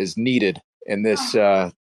is needed in this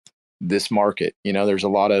market. You know, there's a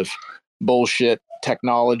lot of bullshit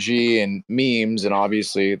technology and memes, and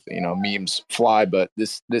obviously, memes fly, but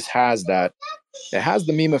this has that. It has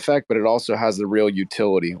the meme effect, but it also has the real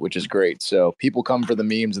utility, which is great. So people come for the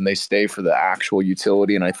memes and they stay for the actual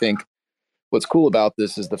utility. And I think what's cool about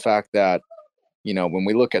this is the fact that when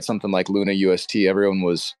we look at something like Luna UST, everyone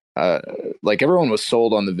was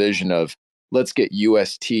sold on the vision of let's get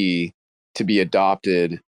UST to be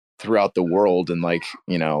adopted throughout the world, and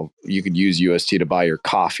you could use UST to buy your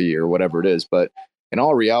coffee or whatever it is. But in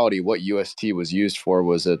all reality, what UST was used for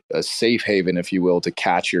was a safe haven, if you will, to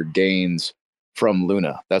catch your gains from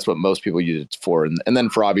Luna. That's what most people use it for, and then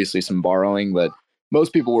for obviously some borrowing, but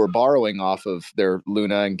most people were borrowing off of their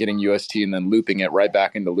Luna and getting UST and then looping it right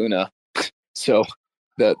back into Luna. So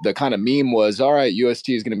the kind of meme was, all right, UST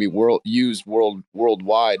is going to be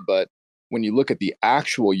worldwide, but when you look at the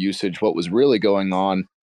actual usage, what was really going on,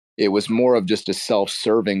 it was more of just a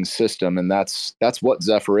self-serving system, and that's what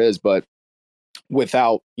Zephyr is. But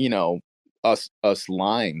without us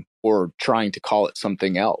lying or trying to call it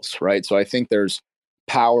something else, right? So I think there's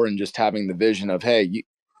power in just having the vision of, hey,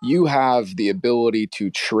 you have the ability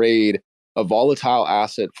to trade a volatile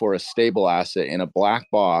asset for a stable asset in a black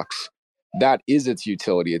box. That is its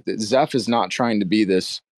utility. Zeph is not trying to be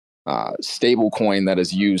this stable coin that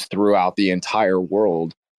is used throughout the entire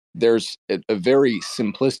world. There's a very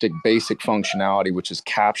simplistic basic functionality, which is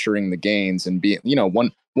capturing the gains and being,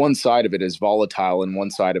 one side of it is volatile and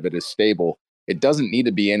one side of it is stable. It doesn't need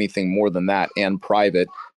to be anything more than that and private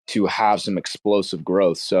to have some explosive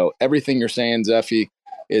growth. So everything you're saying, Zephy,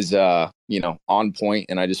 is on point,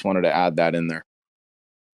 and I just wanted to add that in there.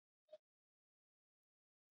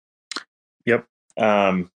 Yep.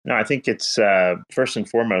 No, I think it's first and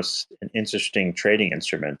foremost an interesting trading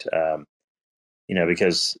instrument.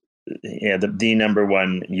 Because the number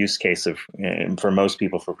one use case of for most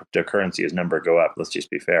people for cryptocurrency is number go up. Let's just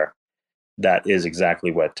be fair. That is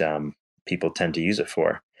exactly what people tend to use it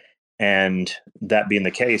for. And that being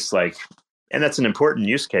the case, and that's an important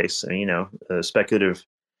use case. Speculative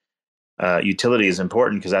utility is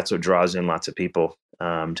important because that's what draws in lots of people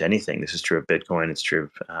to anything. This is true of Bitcoin. It's true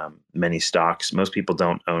of many stocks. Most people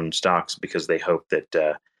don't own stocks because they hope that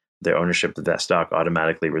their ownership of that stock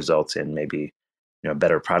automatically results in maybe a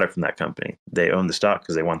better product from that company. They own the stock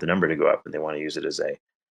because they want the number to go up and they want to use it as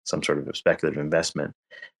some sort of a speculative investment.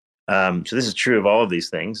 So this is true of all of these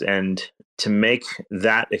things. And to make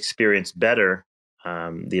that experience better,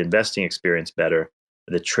 the investing experience better,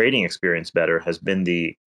 the trading experience better, has been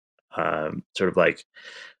the sort of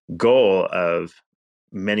goal of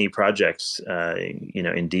many projects,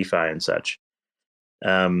 in DeFi and such.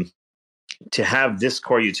 To have this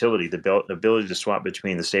core utility, the ability to swap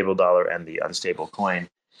between the stable dollar and the unstable coin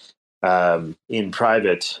in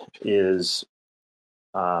private is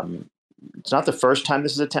it's not the first time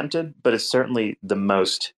this is attempted, but it's certainly the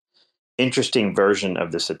most interesting version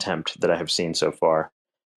of this attempt that I have seen so far.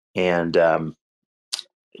 And I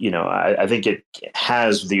think it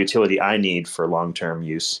has the utility I need for long-term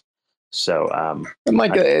use. So And I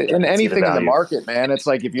in can see the anything in the value. market, man, it's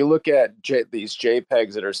like if you look at these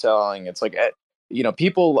JPEGs that are selling, it's like,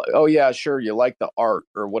 people, oh yeah, sure, you like the art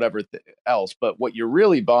or whatever else, but what you're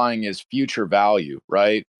really buying is future value,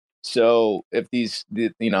 right? So if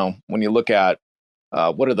when you look at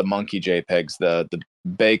what are the monkey JPEGs, the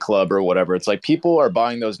Bay Club or whatever, it's like people are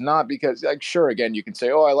buying those not because, like, sure, again, you can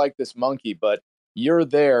say, oh, I like this monkey, but you're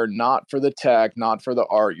there not for the tech, not for the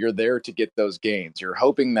art. You're there to get those gains. You're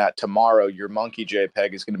hoping that tomorrow your monkey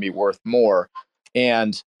JPEG is going to be worth more.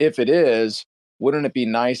 And if it is, wouldn't it be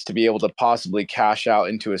nice to be able to possibly cash out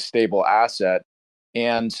into a stable asset?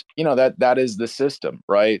 And that is the system,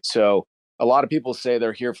 right? So a lot of people say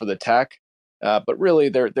they're here for the tech, but really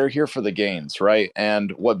they're here for the gains, right?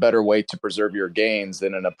 And what better way to preserve your gains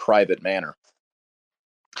than in a private manner?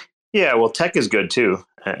 Yeah, well, tech is good too,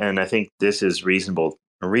 and I think this is reasonable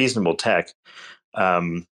tech.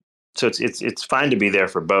 Um, so it's fine to be there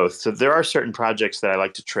for both. So there are certain projects that I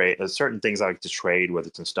like to trade, certain things I like to trade, whether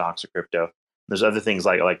it's in stocks or crypto. There's other things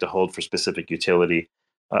I like to hold for specific utility.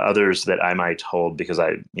 Others that I might hold because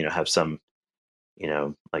I have some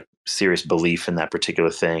serious belief in that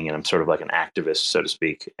particular thing, and I'm sort of like an activist, so to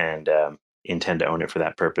speak, and intend to own it for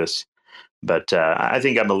that purpose. But I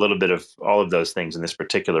think I'm a little bit of all of those things in this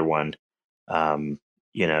particular one.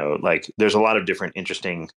 like there's a lot of different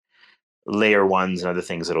interesting layer ones and other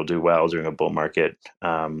things that'll do well during a bull market,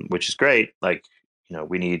 which is great. Like,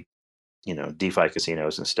 we need, DeFi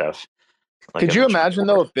casinos and stuff, like I Could you mentioned imagine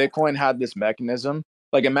before. though if Bitcoin had this mechanism?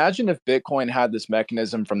 Like imagine if Bitcoin had this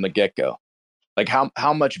mechanism from the get-go. Like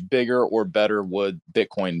how much bigger or better would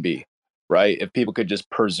Bitcoin be, right? If people could just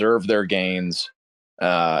preserve their gains,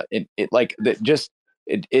 it like that just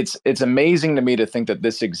it's amazing to me to think that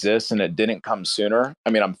this exists and it didn't come sooner.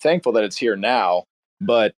 I mean, I'm thankful that it's here now,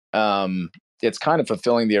 but it's kind of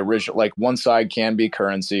fulfilling the original. Like one side can be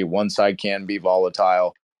currency, one side can be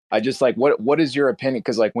volatile. I just like what is your opinion?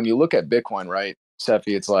 Because like when you look at Bitcoin, right,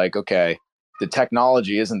 Sefi, it's like okay, the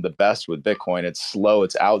technology isn't the best with Bitcoin. It's slow,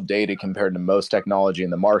 it's outdated compared to most technology in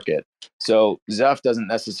the market. So Zeph doesn't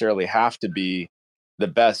necessarily have to be the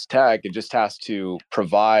best tech. It just has to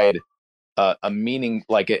provide a meaning.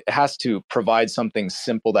 Like it has to provide something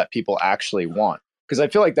simple that people actually want. Because I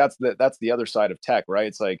feel like that's the other side of tech, right?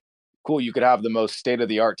 It's like cool, you could have the most state of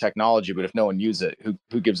the art technology, but if no one uses it,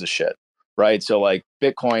 who gives a shit, right? So like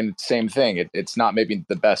Bitcoin, same thing. It's not maybe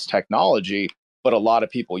the best technology, but a lot of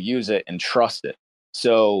people use it and trust it.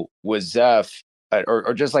 So with Zeph,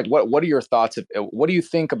 or just like what are your thoughts? What do you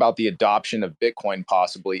think about the adoption of Bitcoin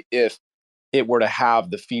possibly if it were to have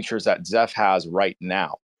the features that Zeph has right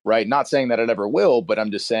now? Right, not saying that it ever will, but I'm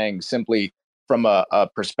just saying simply from a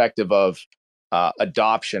perspective of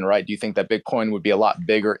adoption. Right, do you think that Bitcoin would be a lot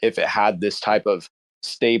bigger if it had this type of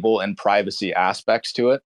stable and privacy aspects to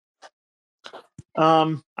it?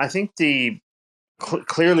 I think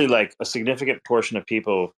clearly, like a significant portion of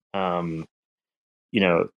people, you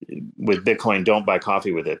know, with Bitcoin don't buy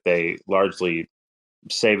coffee with it. They largely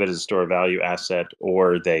save it as a store of value asset,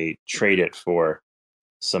 or they trade it for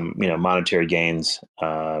some, monetary gains.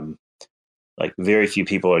 Like very few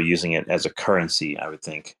people are using it as a currency, I would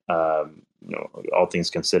think. All things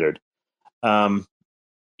considered. Um,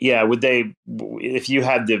 yeah, would they? If you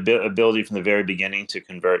had the ability from the very beginning to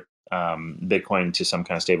convert Bitcoin to some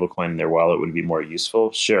kind of stable coin in their wallet, would it be more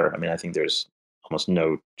useful? Sure. I mean, I think there's almost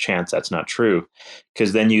no chance that's not true,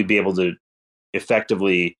 because then you'd be able to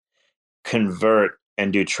effectively convert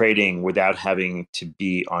and do trading without having to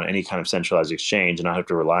be on any kind of centralized exchange and not have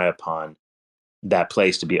to rely upon that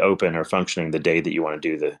place to be open or functioning the day that you want to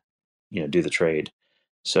do the trade.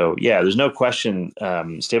 So yeah, there's no question.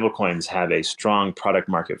 Stablecoins have a strong product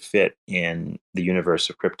market fit in the universe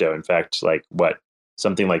of crypto. In fact, like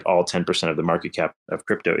something like all 10% of the market cap of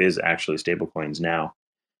crypto is actually stablecoins now.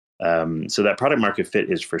 So that product market fit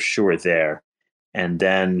is for sure there. And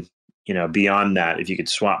then, beyond that, if you could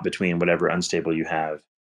swap between whatever unstable you have.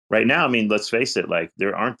 Right now, I mean, let's face it, like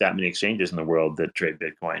there aren't that many exchanges in the world that trade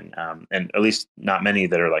Bitcoin, and at least not many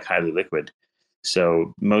that are like highly liquid.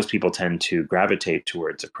 So most people tend to gravitate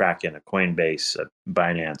towards a Kraken, a Coinbase, a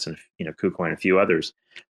Binance, and KuCoin, a few others.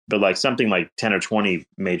 But like something like 10 or 20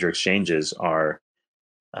 major exchanges are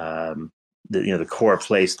um, the core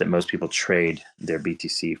place that most people trade their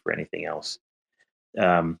BTC for anything else.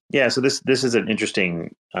 Yeah, so this is an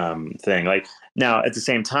interesting thing. Like now, at the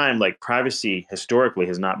same time, like privacy historically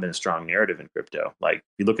has not been a strong narrative in crypto. Like if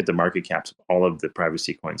you look at the market caps of all of the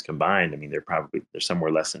privacy coins combined, I mean, they're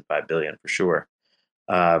somewhere less than 5 billion for sure.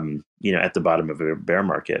 At the bottom of a bear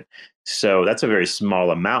market, so that's a very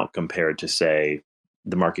small amount compared to say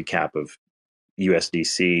the market cap of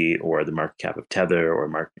USDC or the market cap of Tether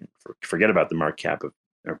or forget about the market cap of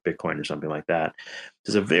or Bitcoin or something like that.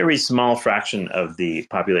 There's a very small fraction of the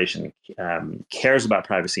population cares about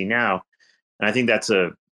privacy now, and I think that's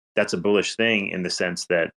a bullish thing in the sense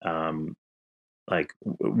that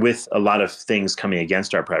with a lot of things coming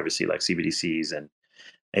against our privacy, like CBDCs and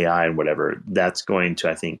AI and whatever, that's going to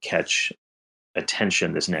I think catch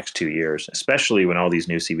attention this next 2 years, especially when all these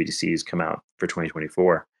new CBDCs come out for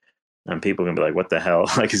 2024. And people are gonna be like, "What the hell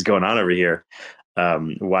like is going on over here?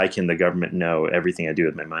 Why can the government know everything I do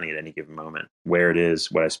with my money at any given moment, where it is,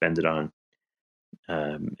 what I spend it on,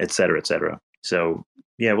 et cetera, et cetera?" So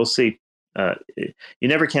yeah, we'll see. You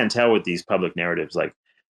never can tell with these public narratives, like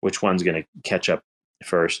which one's going to catch up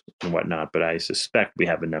first and whatnot. But I suspect we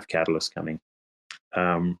have enough catalysts coming.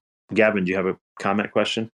 Gavin, do you have a comment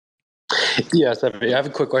question? Yes, I have a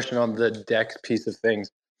quick question on the DEX piece of things.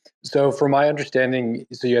 So, from my understanding,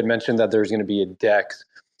 so you had mentioned that there's going to be a DEX.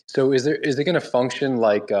 So, is it going to function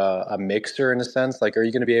like a mixer in a sense? Like, are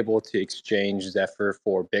you going to be able to exchange Zephyr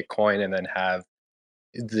for Bitcoin and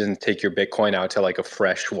then take your Bitcoin out to like a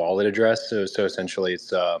fresh wallet address? So essentially,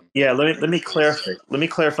 it's Yeah, let me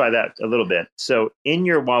clarify that a little bit. So, in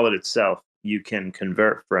your wallet itself, you can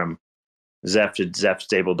convert from Zeph to Zeph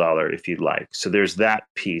stable dollar if you'd like. So there's that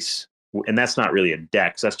piece and that's not really a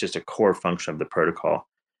DEX. That's just a core function of the protocol.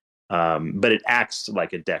 But it acts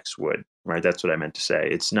like a DEX would, right? That's what I meant to say.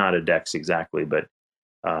 It's not a DEX exactly, but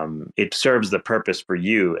it serves the purpose for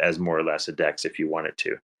you as more or less a DEX if you want it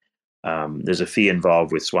to. There's a fee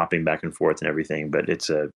involved with swapping back and forth and everything, but it's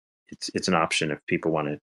an option if people want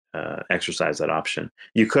to exercise that option.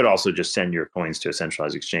 You could also just send your coins to a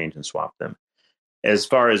centralized exchange and swap them. As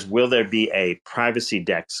far as will there be a privacy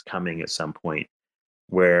DEX coming at some point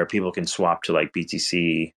where people can swap to like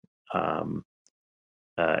BTC,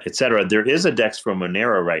 et cetera. There is a DEX for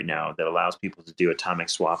Monero right now that allows people to do atomic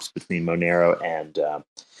swaps between Monero and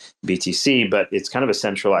BTC, but it's kind of a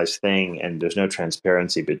centralized thing, and there's no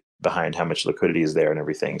transparency behind how much liquidity is there and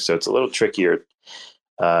everything. So it's a little trickier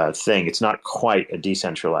thing. It's not quite a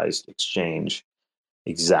decentralized exchange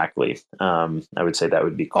exactly. I would say that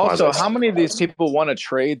would be quasi. Also, how many of these people want to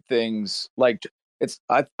trade things like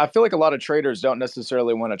I feel like a lot of traders don't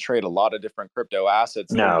necessarily want to trade a lot of different crypto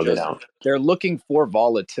assets. No, they don't. They're looking for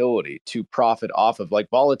volatility to profit off of. Like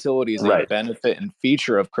volatility is a benefit and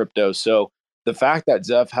feature of crypto. So the fact that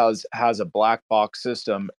Zeph has a black box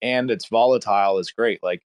system and it's volatile is great.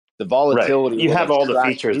 Like the volatility, you have all the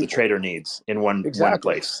features people. the trader needs in one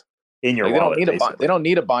place in your like wallet. They don't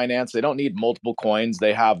need a Binance. They don't need multiple coins.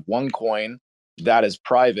 They have one coin that is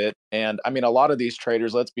private. And I mean, a lot of these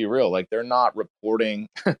traders, let's be real, like they're not reporting.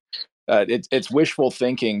 It's wishful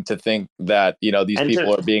thinking to think that, these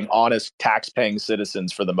people are being honest tax-paying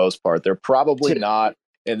citizens for the most part. They're probably not.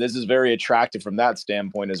 And this is very attractive from that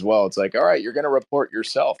standpoint as well. It's like, all right, you're going to report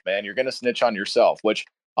yourself, man. You're going to snitch on yourself, which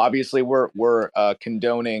obviously we're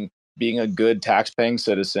condoning being a good tax-paying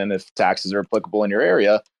citizen if taxes are applicable in your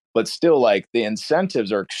area. But still, like the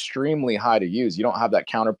incentives are extremely high to use. You don't have that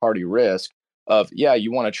counterparty risk of,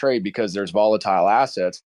 you want to trade because there's volatile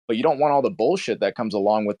assets, but you don't want all the bullshit that comes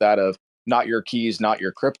along with that of not your keys, not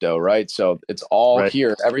your crypto, right? So it's all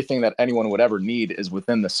here. Everything that anyone would ever need is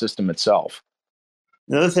within the system itself.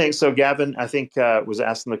 Another thing, so Gavin, I think was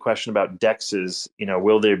asking the question about DEXs.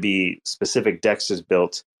 Will there be specific DEXs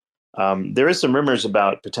built? There is some rumors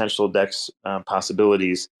about potential DEX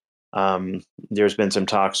possibilities. There's been some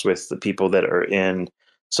talks with the people that are in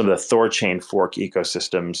some of the Thorchain fork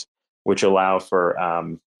ecosystems, which allow for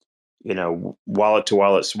wallet to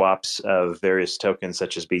wallet swaps of various tokens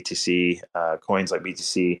such as BTC, coins like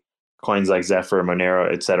BTC, coins like Zephyr,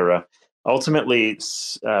 Monero, etc. Ultimately,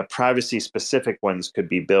 privacy specific ones could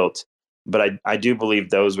be built, but I do believe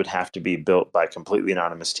those would have to be built by completely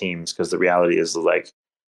anonymous teams, because the reality is like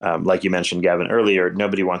you mentioned, Gavin, earlier,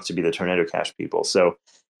 nobody wants to be the Tornado Cash people. So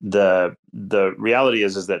the reality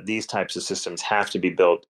is that these types of systems have to be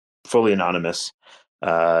built fully anonymous,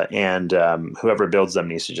 and whoever builds them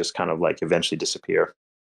needs to just kind of like eventually disappear.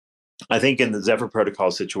 I think in the Zephyr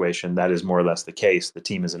protocol situation, that is more or less the case. The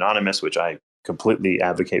team is anonymous, which I completely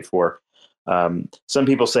advocate for. Some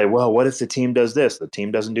people say, well, what if the team does this? The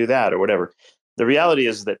team doesn't do that or whatever. The reality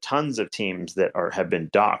is that tons of teams that have been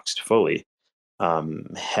doxxed fully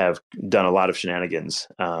have done a lot of shenanigans.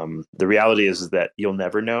 The reality is that you'll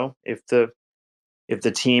never know if the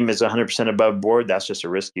team is 100% above board. That's just a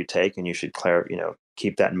risk you take, and you should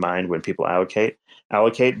keep that in mind when people allocate.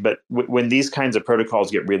 But when these kinds of protocols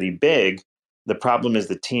get really big, the problem is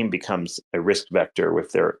the team becomes a risk vector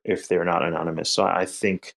if they're not anonymous. So I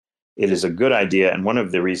think it is a good idea, and one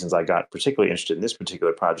of the reasons I got particularly interested in this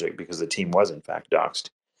particular project, because the team was in fact doxxed.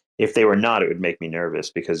 If they were not, it would make me nervous,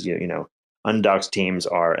 because undoxed teams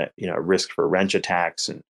are a risk for wrench attacks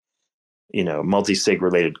and multi-sig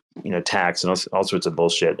related attacks and all sorts of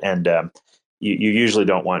bullshit. And you usually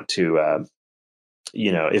don't want to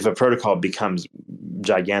if a protocol becomes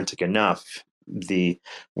gigantic enough,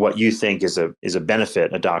 what you think is a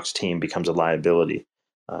benefit, a doxed team becomes a liability,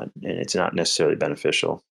 and it's not necessarily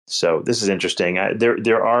beneficial. So this is interesting. There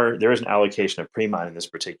is an allocation of pre-mine in this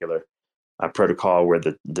particular protocol where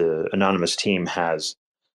the anonymous team has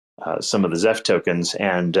some of the Zeph tokens,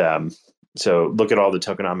 and so look at all the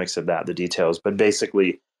tokenomics of that, the details. But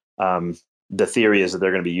basically, the theory is that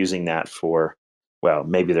they're going to be using that for, well,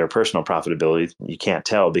 maybe their personal profitability. You can't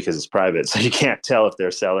tell because it's private, so you can't tell if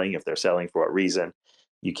they're selling for what reason.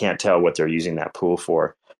 You can't tell what they're using that pool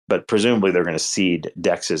for. But presumably, they're going to seed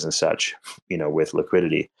DEXs and such, with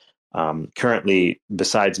liquidity. Currently,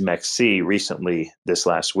 besides MEXC, recently this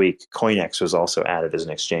last week, CoinEx was also added as an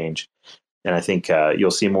exchange. And I think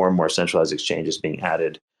you'll see more and more centralized exchanges being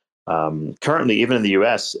added. Currently, even in the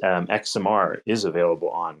US, XMR is available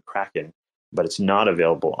on Kraken, but it's not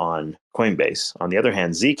available on Coinbase. On the other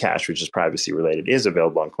hand, Zcash, which is privacy related, is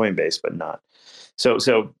available on Coinbase, but not.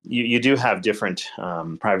 So you do have different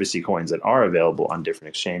privacy coins that are available on different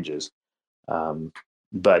exchanges.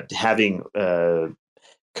 But having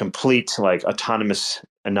complete like autonomous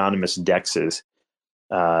anonymous dexes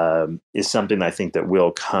is something I think that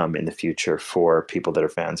will come in the future for people that are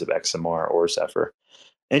fans of XMR or Zephyr.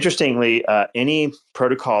 Interestingly, any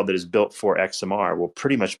protocol that is built for XMR will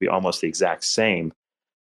pretty much be almost the exact same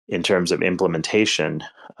in terms of implementation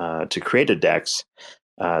to create a DEX.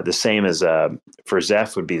 The same as for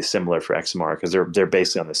Zeph would be similar for XMR because they're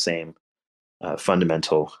basically on the same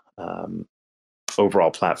fundamental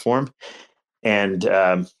overall platform. And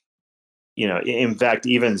in fact,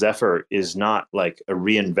 even Zephyr is not like a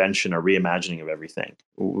reinvention or reimagining of everything.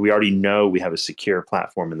 We already know we have a secure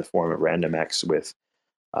platform in the form of RandomX with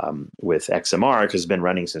XMR because it's been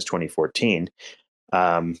running since 2014.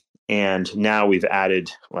 And now we've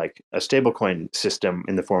added like a stablecoin system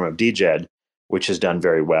in the form of DJED, which has done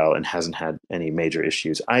very well and hasn't had any major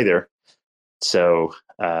issues either. So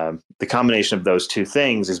the combination of those two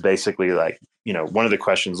things is basically like, one of the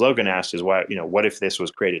questions Logan asked is why, what if this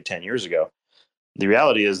was created 10 years ago? The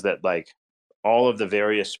reality is that like all of the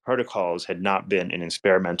various protocols had not been in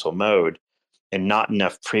experimental mode, and not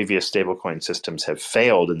enough previous stablecoin systems have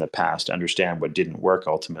failed in the past to understand what didn't work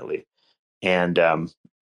ultimately. And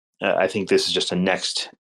I think this is just a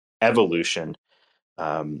next evolution.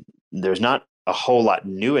 There's not a whole lot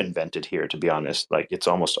new invented here, to be honest. Like it's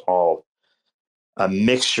almost all a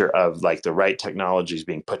mixture of like the right technologies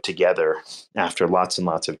being put together after lots and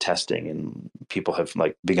lots of testing, and people have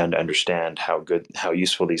like begun to understand how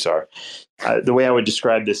useful these are. The way I would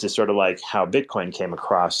describe this is sort of like how Bitcoin came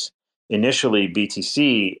across. Initially,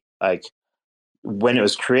 BTC, like when it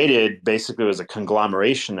was created, basically it was a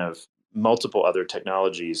conglomeration of multiple other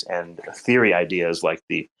technologies and theory ideas like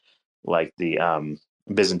the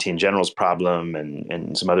Byzantine generals problem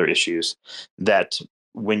and some other issues that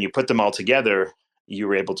when you put them all together, you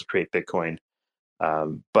were able to create Bitcoin.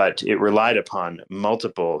 But it relied upon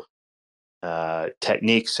multiple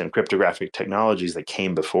techniques and cryptographic technologies that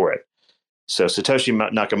came before it. So Satoshi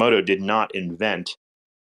Nakamoto did not invent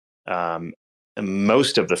um,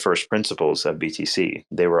 most of the first principles of BTC.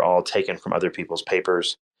 They were all taken from other people's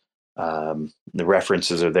papers. The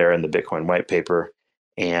references are there in the Bitcoin white paper.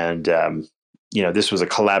 And, this was a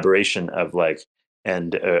collaboration of like,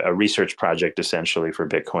 and a research project essentially for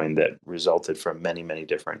Bitcoin that resulted from many, many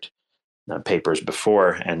different papers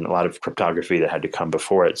before, and a lot of cryptography that had to come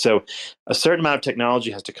before it. So a certain amount of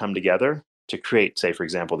technology has to come together to create, say, for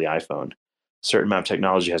example, the iPhone. A certain amount of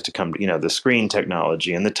technology has to come, the screen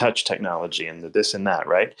technology and the touch technology and the this and that,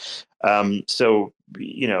 right? So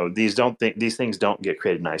these things don't get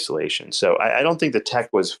created in isolation. So I don't think the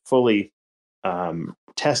tech was fully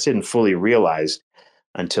tested and fully realized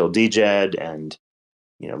until DJED and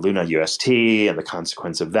Luna UST and the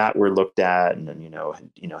consequence of that were looked at, and then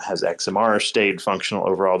has XMR stayed functional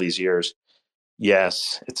over all these years?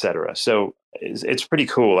 Yes, etc. So it's pretty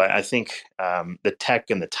cool. I think the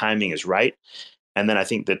tech and the timing is right, and then I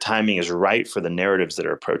think the timing is right for the narratives that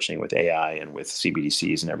are approaching with AI and with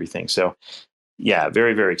CBDCs and everything. So yeah,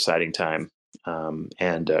 very very exciting time,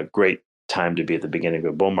 and a great time to be at the beginning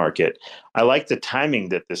of a bull market. I like the timing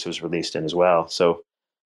that this was released in as well. So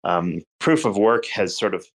proof of work has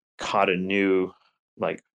sort of caught a new,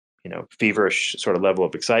 like, feverish sort of level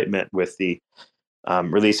of excitement with the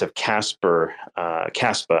release of Caspa,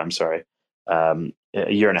 I'm sorry, a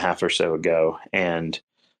year and a half or so ago. And,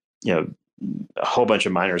 a whole bunch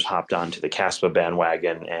of miners hopped onto the Caspa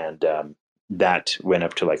bandwagon, and that went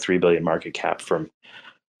up to like 3 billion market cap from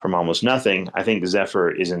almost nothing. I think Zephyr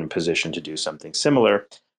is in a position to do something similar.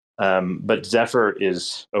 But Zephyr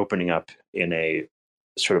is opening up in a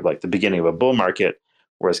sort of like the beginning of a bull market,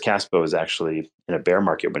 whereas Caspa was actually in a bear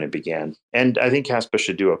market when it began. And I think Caspa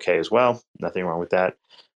should do okay as well. Nothing wrong with that.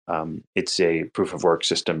 It's a proof of work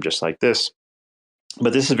system just like this.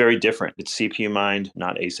 But this is very different. It's CPU mined,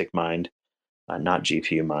 not ASIC mined, not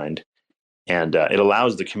GPU mined. And it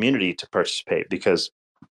allows the community to participate because,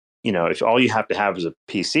 if all you have to have is a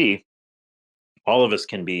PC, all of us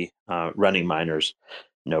can be running miners,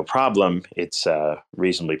 no problem. It's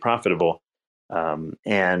reasonably profitable,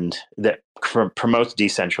 and that promotes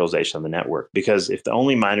decentralization of the network. Because if the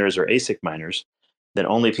only miners are ASIC miners, then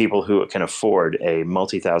only people who can afford a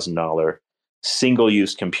multi-$1,000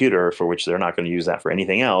 single-use computer for which they're not going to use that for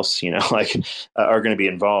anything else, like are going to be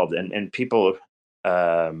involved. And people,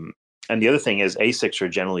 and the other thing is ASICs are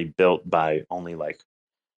generally built by only like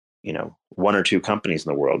one or two companies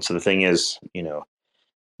in the world. So the thing is,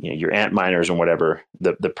 your ant miners and whatever.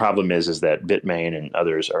 The problem is that Bitmain and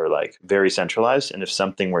others are like very centralized, and if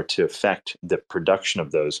something were to affect the production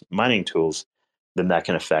of those mining tools, then that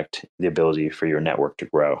can affect the ability for your network to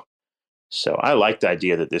grow. So I like the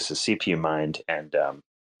idea that this is CPU mined, and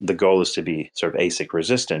the goal is to be sort of ASIC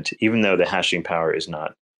resistant, even though the hashing power is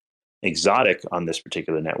not exotic on this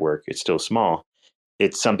particular network. It's still small.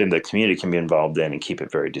 It's something the community can be involved in and keep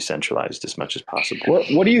it very decentralized as much as possible.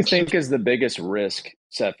 What do you think is the biggest risk,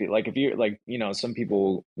 Sefi? Like if you like, some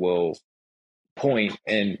people will point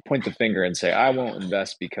the finger and say, I won't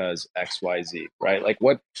invest because XYZ, right? Like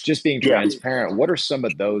what, just being Yeah. transparent, what are some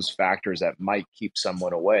of those factors that might keep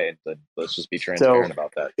someone away? Let's just be So transparent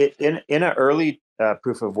about that. in an early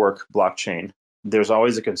proof of work blockchain, there's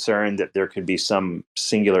always a concern that there could be some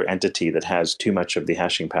singular entity that has too much of the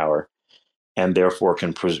hashing power and therefore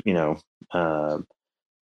can, uh,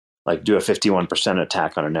 like do a 51%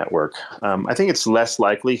 attack on a network. I think it's less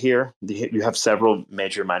likely here. You have several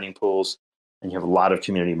major mining pools and you have a lot of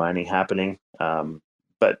community mining happening.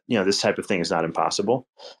 But this type of thing is not impossible.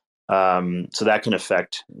 So that can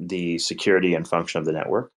affect the security and function of the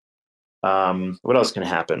network. What else can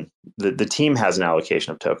happen? The team has an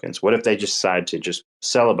allocation of tokens. What if they just decide to just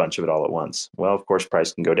sell a bunch of it all at once? Well, of course,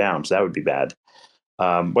 price can go down, so that would be bad.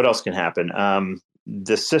 What else can happen?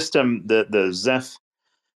 The system, the Zeph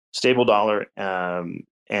stable dollar,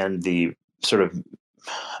 and the sort of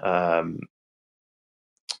um,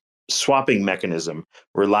 swapping mechanism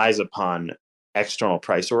relies upon external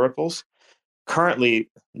price oracles. Currently,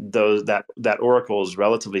 that oracle is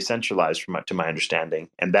relatively centralized, to my understanding,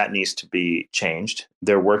 and that needs to be changed.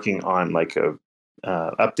 They're working on like a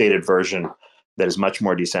updated version that is much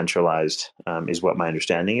more decentralized, is what my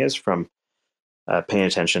understanding is from paying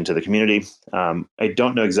attention to the community. I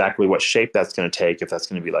don't know exactly what shape that's going to take, if that's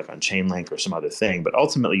going to be like on Chainlink or some other thing, but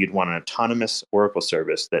ultimately you'd want an autonomous Oracle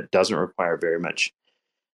service that doesn't require very much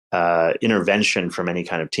intervention from any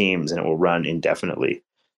kind of teams, and it will run indefinitely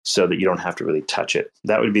so that you don't have to really touch it.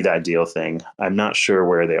 That would be the ideal thing. I'm not sure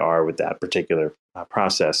where they are with that particular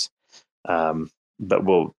process, but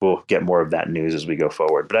we'll get more of that news as we go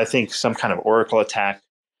forward. But I think some kind of Oracle attack,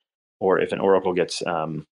 or if an Oracle gets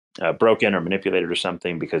broken or manipulated or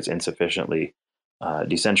something because insufficiently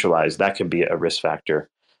decentralized, that could be a risk factor.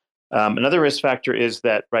 Another risk factor is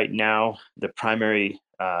that right now the primary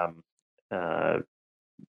uh,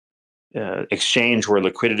 exchange where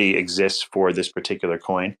liquidity exists for this particular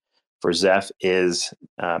coin for Zeph is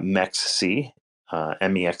MEXC,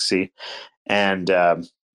 MEXC. And,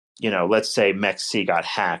 let's say MEXC got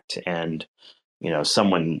hacked and,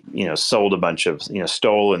 someone, sold a bunch of,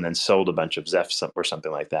 stole and then sold a bunch of Zeph or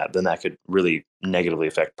something like that, then that could really negatively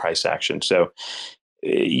affect price action. So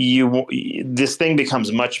this thing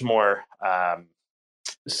becomes much more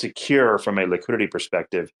secure from a liquidity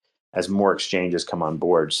perspective as more exchanges come on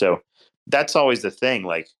board. So that's always the thing.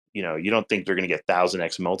 Like, you don't think they're going to get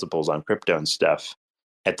 1000x multiples on crypto and stuff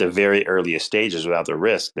at the very earliest stages without the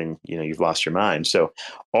risk, then, you've lost your mind. So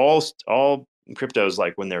all cryptos,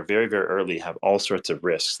 like when they're very, very early, have all sorts of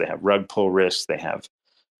risks. They have rug pull risks. They have,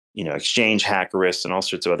 exchange hack risks and all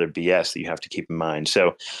sorts of other BS that you have to keep in mind.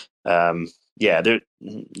 So, yeah, there,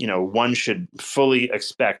 one should fully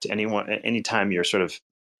expect anytime you're sort of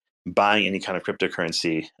buying any kind of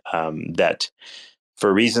cryptocurrency, that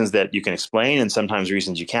for reasons that you can explain and sometimes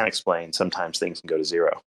reasons you can't explain, sometimes things can go to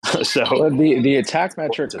zero. So well, the attack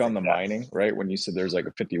metric on the mining, right? When you said there's like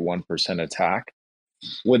a 51% attack,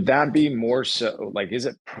 would that be more so like, is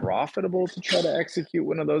it profitable to try to execute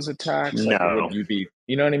one of those attacks? Like, no, would you be,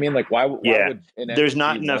 you know what I mean? Like, why yeah, would an there's entity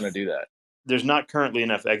not want enough. to do that? There's not currently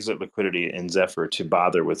enough exit liquidity in Zephyr to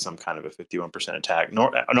bother with some kind of a 51% attack,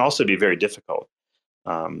 nor and also be very difficult,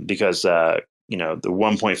 because the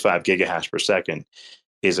 1.5 gigahash per second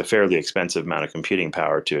is a fairly expensive amount of computing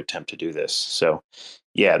power to attempt to do this. So,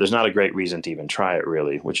 yeah, there's not a great reason to even try it,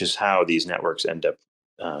 really, which is how these networks end up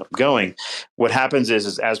going. What happens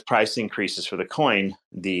is as price increases for the coin,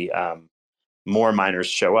 the more miners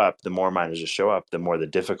show up. The more miners that show up, the more the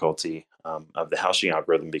difficulty of the hashing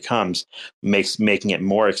algorithm becomes, making it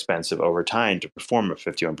more expensive over time to perform a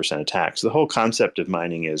 51% attack. So the whole concept of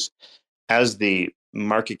mining is, as the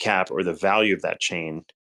market cap or the value of that chain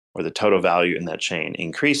or the total value in that chain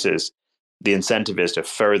increases, the incentive is to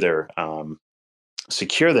further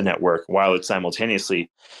secure the network while it simultaneously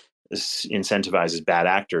incentivizes bad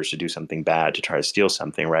actors to do something bad to try to steal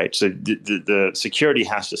something, right? So the security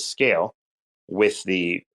has to scale with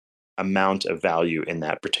the amount of value in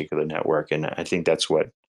that particular network. And I think that's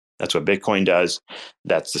what Bitcoin does.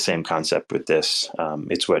 That's the same concept with this.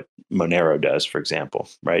 It's what Monero does, for example,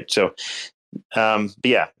 right? So, but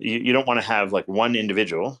yeah, you don't want to have like one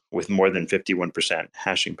individual with more than 51%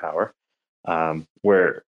 hashing power,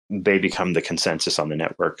 where they become the consensus on the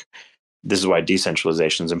network. this is why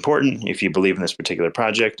decentralization is important. If you believe in this particular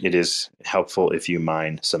project, it is helpful if you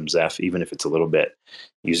mine some Zeph, even if it's a little bit,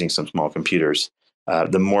 using some small computers.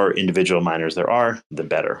 The more individual miners there are, the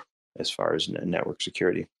better as far as network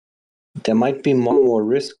security. There might be more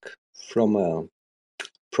risk from a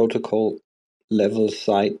protocol level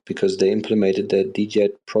side because they implemented the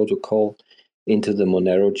DJet protocol into the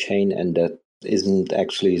Monero chain, and that isn't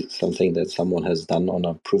actually something that someone has done on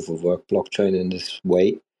a proof of work blockchain in this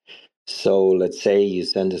way. So let's say you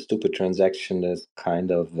send a stupid transaction that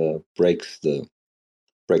kind of breaks the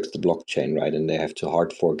blockchain, right? And they have to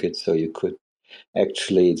hard fork it. So you could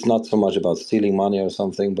actually, it's not so much about stealing money or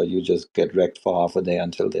something, but you just get wrecked for half a day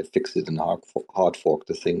until they fix it and hard fork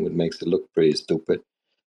the thing, which makes it look pretty stupid.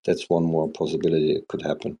 That's one more possibility that could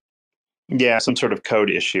happen. Yeah, some sort of code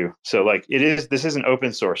issue. So like this is an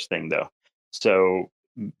open source thing though. So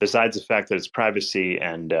besides the fact that it's privacy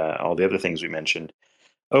and all the other things we mentioned,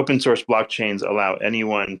 open source blockchains allow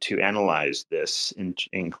anyone to analyze this,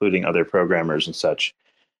 including other programmers and such.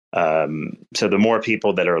 So the more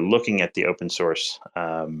people that are looking at the open source,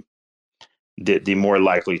 the more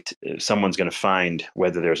likely someone's going to find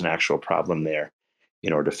whether there's an actual problem there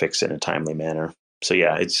in order to fix it in a timely manner. So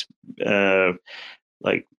yeah, it's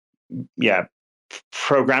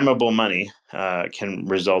programmable money can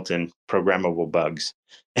result in programmable bugs,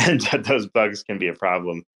 and those bugs can be a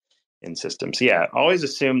problem in systems. So yeah, always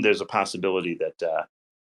assume there's a possibility that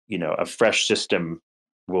a fresh system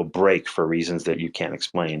will break for reasons that you can't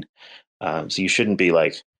explain. So you shouldn't be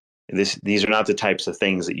like this. These are not the types of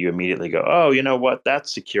things that you immediately go, oh, you know what?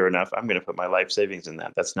 That's secure enough. I'm going to put my life savings in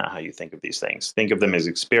that. That's not how you think of these things. Think of them as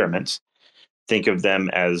experiments. Think of them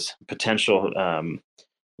as potential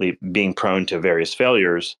being prone to various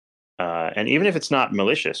failures. And even if it's not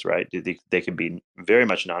malicious, right? They could be very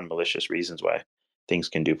much non-malicious reasons why things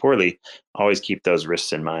can do poorly. Always keep those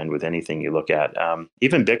risks in mind with anything you look at.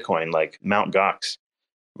 Even Bitcoin, like Mt. Gox,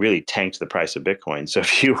 really tanked the price of Bitcoin. So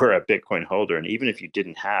if you were a Bitcoin holder, and even if you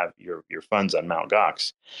didn't have your funds on Mt.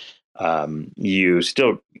 Gox, you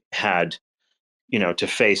still had, to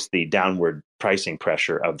face the downward pricing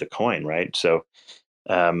pressure of the coin, right? So,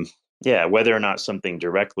 yeah, whether or not something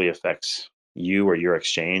directly affects you or your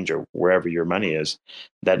exchange or wherever your money is,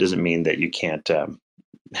 that doesn't mean that you can't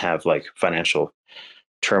have like financial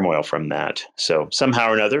turmoil from that. So somehow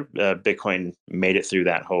or another, Bitcoin made it through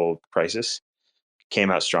that whole crisis, came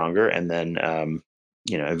out stronger, and then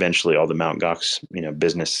eventually all the Mt. Gox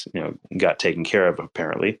business got taken care of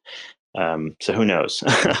apparently. So who knows?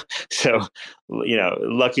 So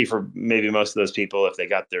lucky for maybe most of those people, if they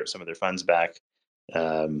got some of their funds back,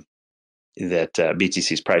 that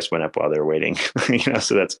BTC's price went up while they were waiting.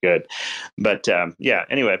 So that's good. But yeah,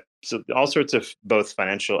 anyway, so all sorts of both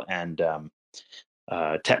financial and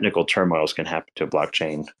technical turmoils can happen to a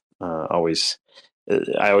blockchain. I always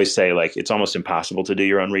say, like, it's almost impossible to do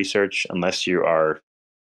your own research unless you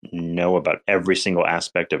know about every single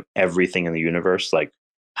aspect of everything in the universe. Like,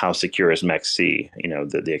 how secure is MEXC?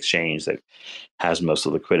 The exchange that has most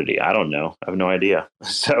of the liquidity. I don't know. I have no idea.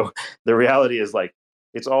 So the reality is, like,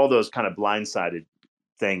 it's all those kind of blindsided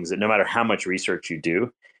things that no matter how much research you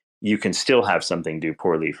do, you can still have something do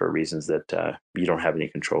poorly for reasons that you don't have any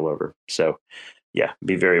control over. So yeah,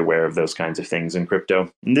 be very aware of those kinds of things in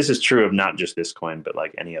crypto. And this is true of not just this coin, but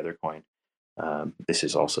like any other coin. This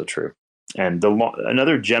is also true. And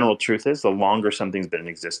another general truth is the longer something's been in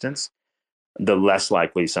existence, the less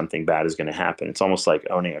likely something bad is going to happen. It's almost like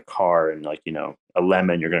owning a car and like, a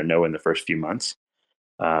lemon you're going to know in the first few months.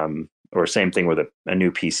 Or same thing with a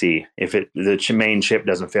new PC. If the main chip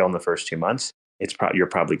doesn't fail in the first 2 months, you're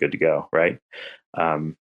probably good to go, right?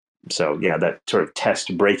 So yeah, that sort of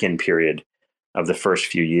test break-in period of the first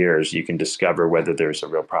few years, you can discover whether there's a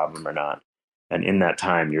real problem or not. And in that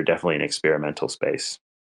time, you're definitely in experimental space.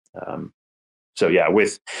 So yeah,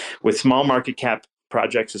 with small market cap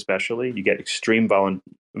projects especially, you get extreme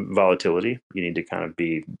volatility. You need to kind of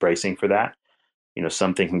be bracing for that.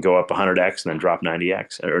 Something can go up 100x and then drop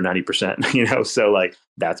 90x or 90%, so like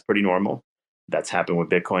that's pretty normal. That's happened with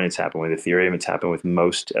Bitcoin. It's happened with Ethereum. It's happened with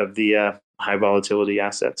most of the high volatility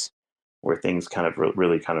assets where things kind of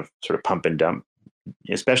really kind of sort of pump and dump,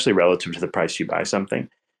 especially relative to the price you buy something.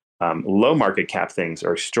 Low market cap things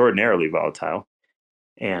are extraordinarily volatile.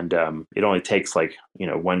 And it only takes like,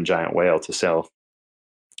 one giant whale to sell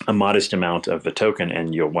a modest amount of a token,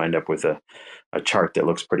 and you'll wind up with a chart that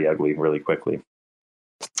looks pretty ugly really quickly.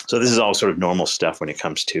 So this is all sort of normal stuff when it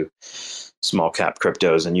comes to small cap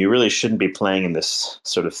cryptos, and you really shouldn't be playing in this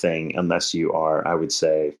sort of thing unless you are, I would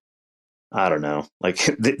say, I don't know, like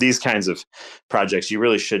these kinds of projects.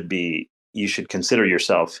 You should consider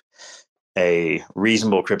yourself a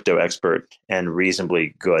reasonable crypto expert and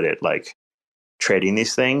reasonably good at like trading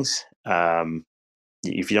these things.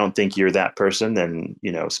 If you don't think you're that person, then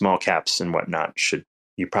small caps and whatnot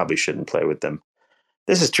you probably shouldn't play with them.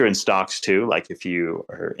 This is true in stocks too. Like if you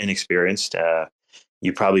are inexperienced,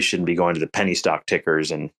 you probably shouldn't be going to the penny stock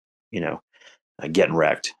tickers and getting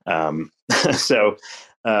wrecked. So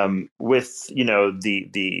with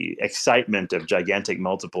the excitement of gigantic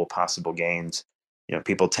multiple possible gains,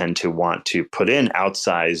 people tend to want to put in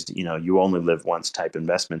outsized, you only live once type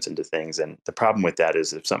investments into things. And the problem with that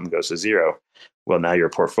is if something goes to zero, well, now your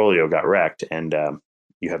portfolio got wrecked and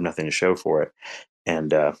you have nothing to show for it.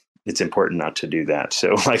 And it's important not to do that.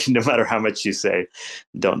 So like, no matter how much you say,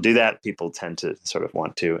 don't do that, people tend to sort of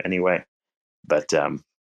want to anyway. But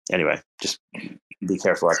anyway, just be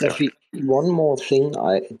careful out there. Actually, one more thing.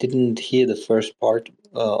 I didn't hear the first part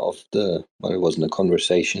of well, it wasn't a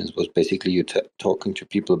conversation. It was basically you talking to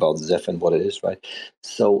people about Zephyr and what it is, right?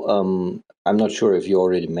 So I'm not sure if you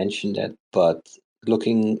already mentioned that, but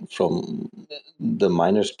looking from the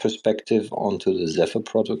miner's perspective onto the Zephyr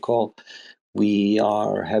protocol, we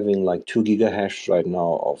are having like 2 gigahash right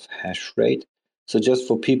now of hash rate. So just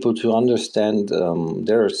for people to understand,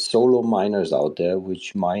 there are solo miners out there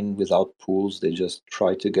which mine without pools. They just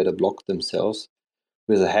try to get a block themselves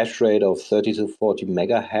with a hash rate of 30 to 40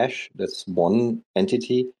 mega hash. That's one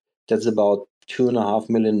entity. That's about $2.5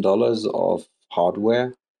 million of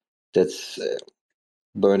hardware. That's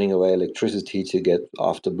burning away electricity to get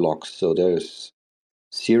after blocks. So there's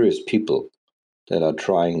serious people that are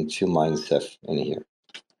trying to mine Ceph in here.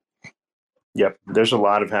 Yep, there's a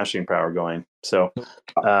lot of hashing power going. So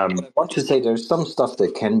I want to say there's some stuff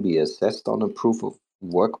that can be assessed on a proof of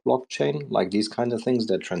work blockchain, like these kind of things.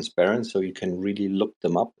 They're transparent, so you can really look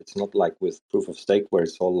them up. It's not like with proof of stake where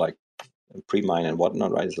it's all like pre-mine and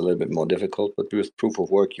whatnot, right? It's a little bit more difficult, but with proof of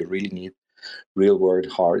work, you really need real world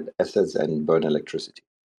hard assets and burn electricity,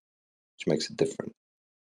 which makes it different.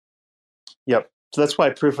 Yep. So that's why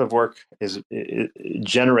proof of work it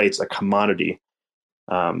generates a commodity.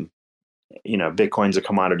 Bitcoin's a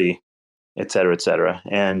commodity, et cetera, et cetera.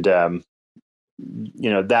 And,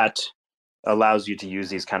 that allows you to use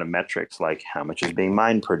these kind of metrics like how much is being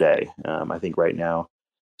mined per day. I think right now,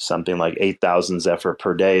 something like 8,000 Zephyr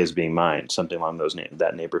per day is being mined, something along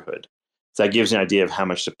that neighborhood. So that gives you an idea of how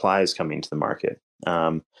much supply is coming to the market.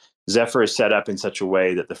 Zephyr is set up in such a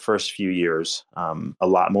way that the first few years, a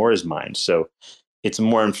lot more is mined. So it's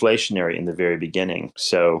more inflationary in the very beginning.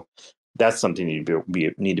 So that's something you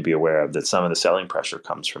need to be aware of, that some of the selling pressure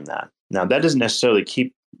comes from that. Now, that doesn't necessarily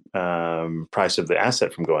keep price of the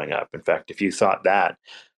asset from going up. In fact, if you thought that,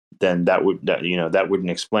 then that wouldn't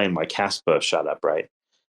explain why Caspa shot up, right?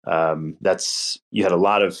 You had a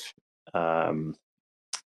lot of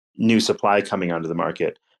new supply coming onto the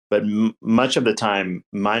market, but much of the time,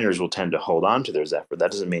 miners will tend to hold on to their Zephyr.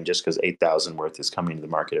 That doesn't mean just because 8,000 worth is coming to the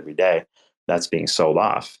market every day, that's being sold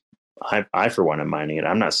off. I for one, am mining it.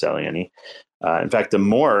 I'm not selling any. In fact, the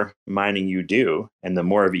more mining you do and the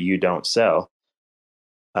more of it you don't sell,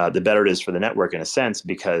 the better it is for the network in a sense,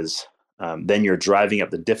 because then you're driving up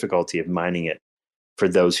the difficulty of mining it for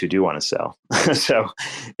those who do want to sell. So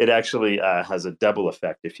it actually has a double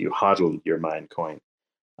effect if you hodl your mined coin,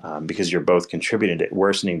 because you're both contributing to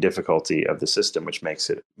worsening difficulty of the system, which makes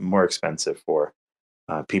it more expensive for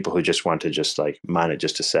people who just want to just like mine it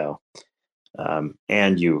just to sell.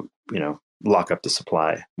 And you lock up the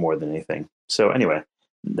supply more than anything. So anyway,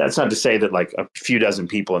 that's not to say that like a few dozen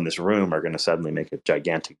people in this room are going to suddenly make a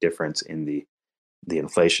gigantic difference in the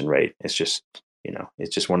inflation rate. It's just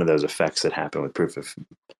one of those effects that happen with proof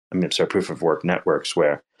of work networks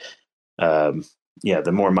where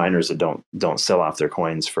the more miners that don't sell off their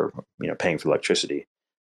coins for paying for electricity,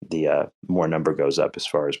 the more number goes up as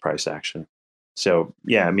far as price action. So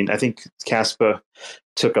yeah, I mean, I think Caspa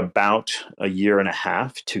took about a year and a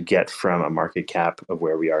half to get from a market cap of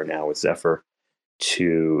where we are now with Zephyr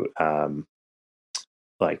to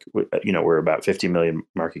we're about 50 million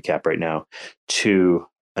market cap right now, to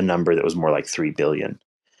a number that was more like 3 billion.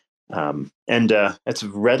 And it's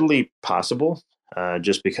readily possible,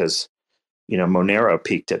 just because Monero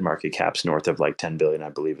peaked at market caps north of like 10 billion, I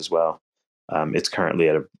believe, as well. It's currently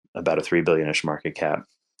at about a 3 billion-ish market cap.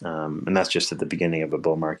 And that's just at the beginning of a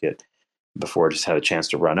bull market before it just had a chance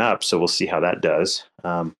to run up. So we'll see how that does.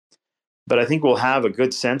 But I think we'll have a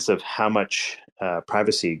good sense of how much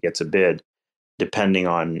privacy gets a bid depending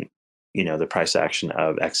on, the price action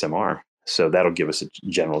of XMR. So that'll give us a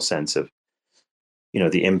general sense of,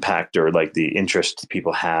 the impact or like the interest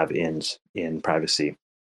people have in privacy.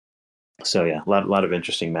 So yeah, a lot of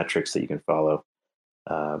interesting metrics that you can follow.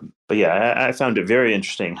 But yeah, I found it very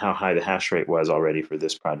interesting how high the hash rate was already for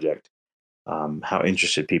this project, how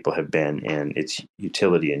interested people have been in its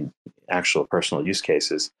utility in actual personal use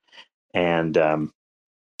cases, and how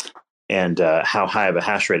high of a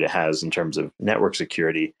hash rate it has in terms of network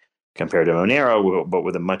security compared to Monero, but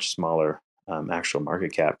with a much smaller actual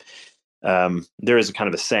market cap. There is a kind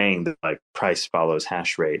of a saying that like price follows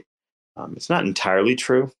hash rate. It's not entirely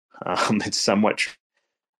true. It's somewhat true.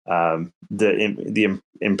 The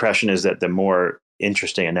impression is that the more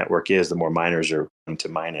interesting a network is, the more miners are going to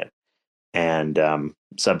mine it, and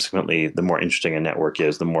subsequently, the more interesting a network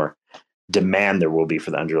is, the more demand there will be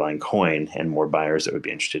for the underlying coin, and more buyers that would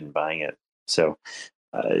be interested in buying it. So,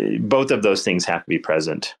 both of those things have to be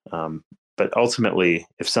present. But ultimately,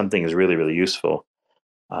 if something is really, really useful,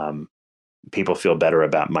 people feel better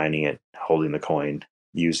about mining it, holding the coin,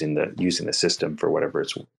 using the system for whatever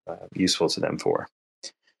it's useful to them for.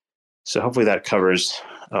 So hopefully that covers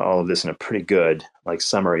all of this in a pretty good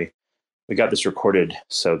summary. We got this recorded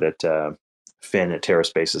so that Finn at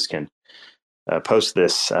TerraSpaces can post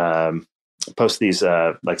these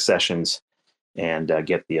sessions and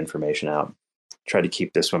get the information out. Try to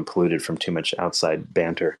keep this one polluted from too much outside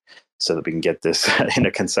banter so that we can get this in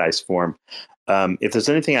a concise form. If there's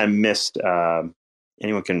anything I missed,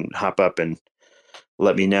 anyone can hop up and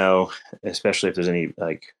let me know, especially if there's any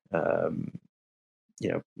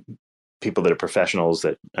people that are professionals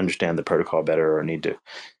that understand the protocol better or need to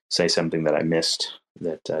say something that I missed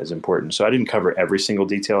that is important. So I didn't cover every single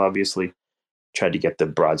detail, obviously. Tried to get the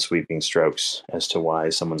broad sweeping strokes as to why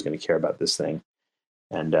someone's going to care about this thing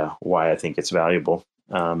and why I think it's valuable.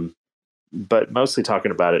 But mostly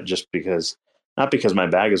talking about it just because, not because my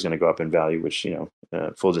bag is going to go up in value, which,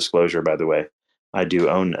 full disclosure, by the way, I do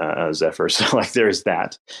own a Zephyr. So there is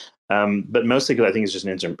that. But mostly because I think it's just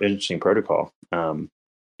an interesting protocol.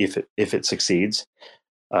 If it succeeds,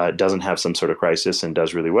 doesn't have some sort of crisis and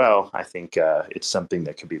does really well, I think it's something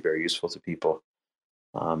that could be very useful to people.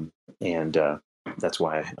 And that's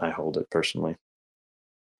why I hold it personally.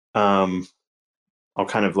 I'll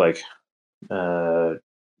kind of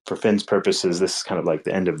for Finn's purposes, this is kind of like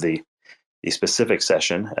the end of the specific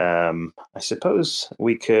session. I suppose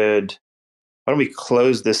why don't we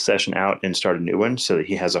close this session out and start a new one so that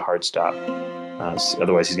he has a hard stop.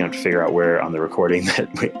 Otherwise, he's going to have to figure out where on the recording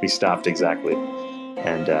that we stopped exactly.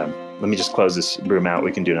 And let me just close this room out.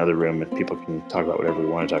 We can do another room and people can talk about whatever we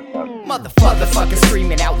want to talk about. Motherfuckers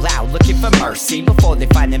screaming out loud, looking for mercy before they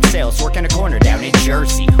find themselves working a corner down in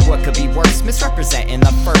Jersey. What could be worse? Misrepresenting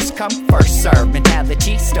the first come, first serve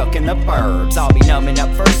mentality stuck in the burbs. I'll be numbing up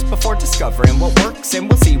first before discovering what works, and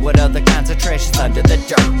we'll see what other kinds of treasures under the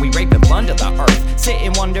dirt. We rape and plunder the earth, sit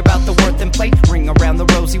and wonder about the worth and play, ring around the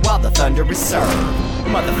rosy while the thunder is served.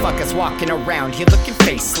 Motherfuckers walking around here looking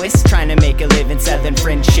faceless, trying to make a living selling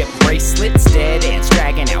friendship bracelets. Dead ends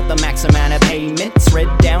dragging out the max amount of payments. Red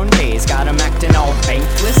down days got them acting all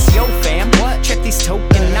bankless. Yo fam, what? Check these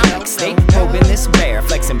tokenomics. They probing this bear,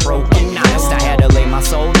 flexing broken honest. I had to lay my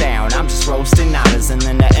soul down, I'm just roasting otters. And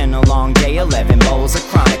then to end a long day, 11 bowls of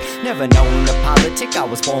chronic. Never known to politic, I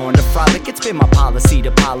was born to frolic. It's been my policy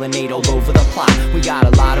to pollinate all over the plot. We got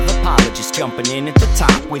a lot of apologists jumping in at the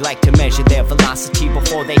top. We like to measure their velocity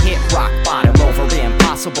before they hit rock bottom. Over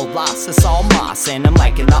impossible loss, it's all moss, and I'm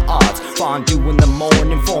liking the odds. Fondue in the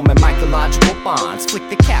morning, forming mycological bonds. Flick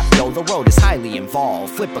the cap, yo, the road is highly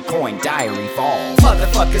involved. Flip a coin, diary evolve.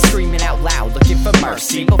 Motherfuckers screaming out loud, looking for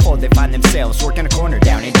mercy before they find themselves working a corner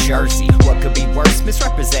down in Jersey. What could be worse?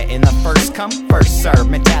 Misrepresenting the first come, first serve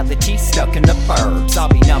mentality stuck in the burbs. I'll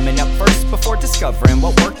be numbing up first before discovering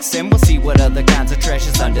what works, and we'll see what other kinds of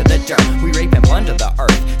treasures under the dirt. We rape and plunder the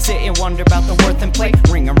earth, sit and wonder about the worth and play,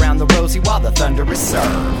 ring around the rosy while the thunder is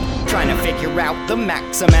served. Trying to figure out the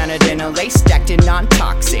max amount of dinner lace, stacked in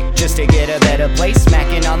non-toxic just to get a better place.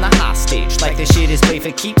 Smacking on the hostage like the shit is play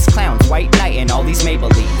for keeps. Clowns, white knight, and all these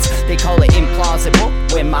Maybellines. They call it implausible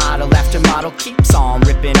when model after model keeps on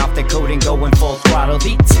ripping off the coat and going full throttle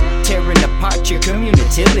beats, tearing apart your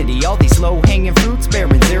community. All these low-hanging fruits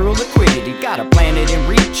bearing zero liquidity. Got a planet in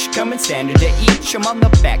reach, coming standard to each. I'm on the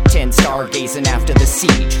back 10 stargazing after the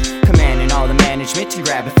siege, commanding all the management to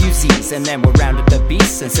grab a few Z's, and then we'll round up the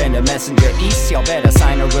beasts and send a messenger east. Y'all better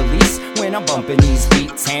sign a release when I'm bumping these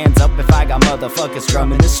beats. Hands up if I got motherfuckers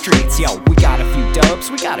drumming the streets. Yo, we got a few dubs,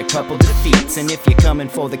 we got a couple defeats, and if you're coming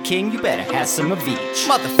for the king, you better have some of each.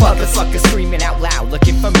 Motherfuckers screaming out loud,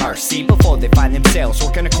 looking for mercy mercy before they find themselves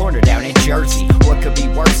working a corner down in Jersey. What could be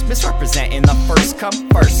worse? Misrepresenting the first come,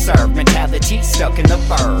 first serve mentality stuck in the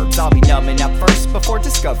burbs. I'll be numbing up first before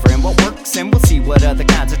discovering what works, and we'll see what other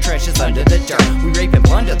kinds of treasures under the dirt. We rape and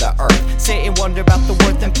plunder the earth, sit and wonder about the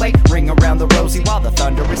worth and play. Ring around the rosy while the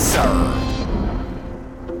thunder is served.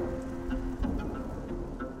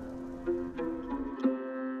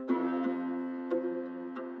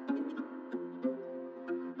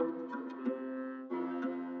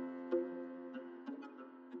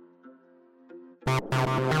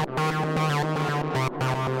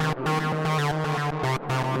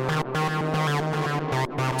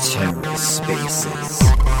 TerraSpaces.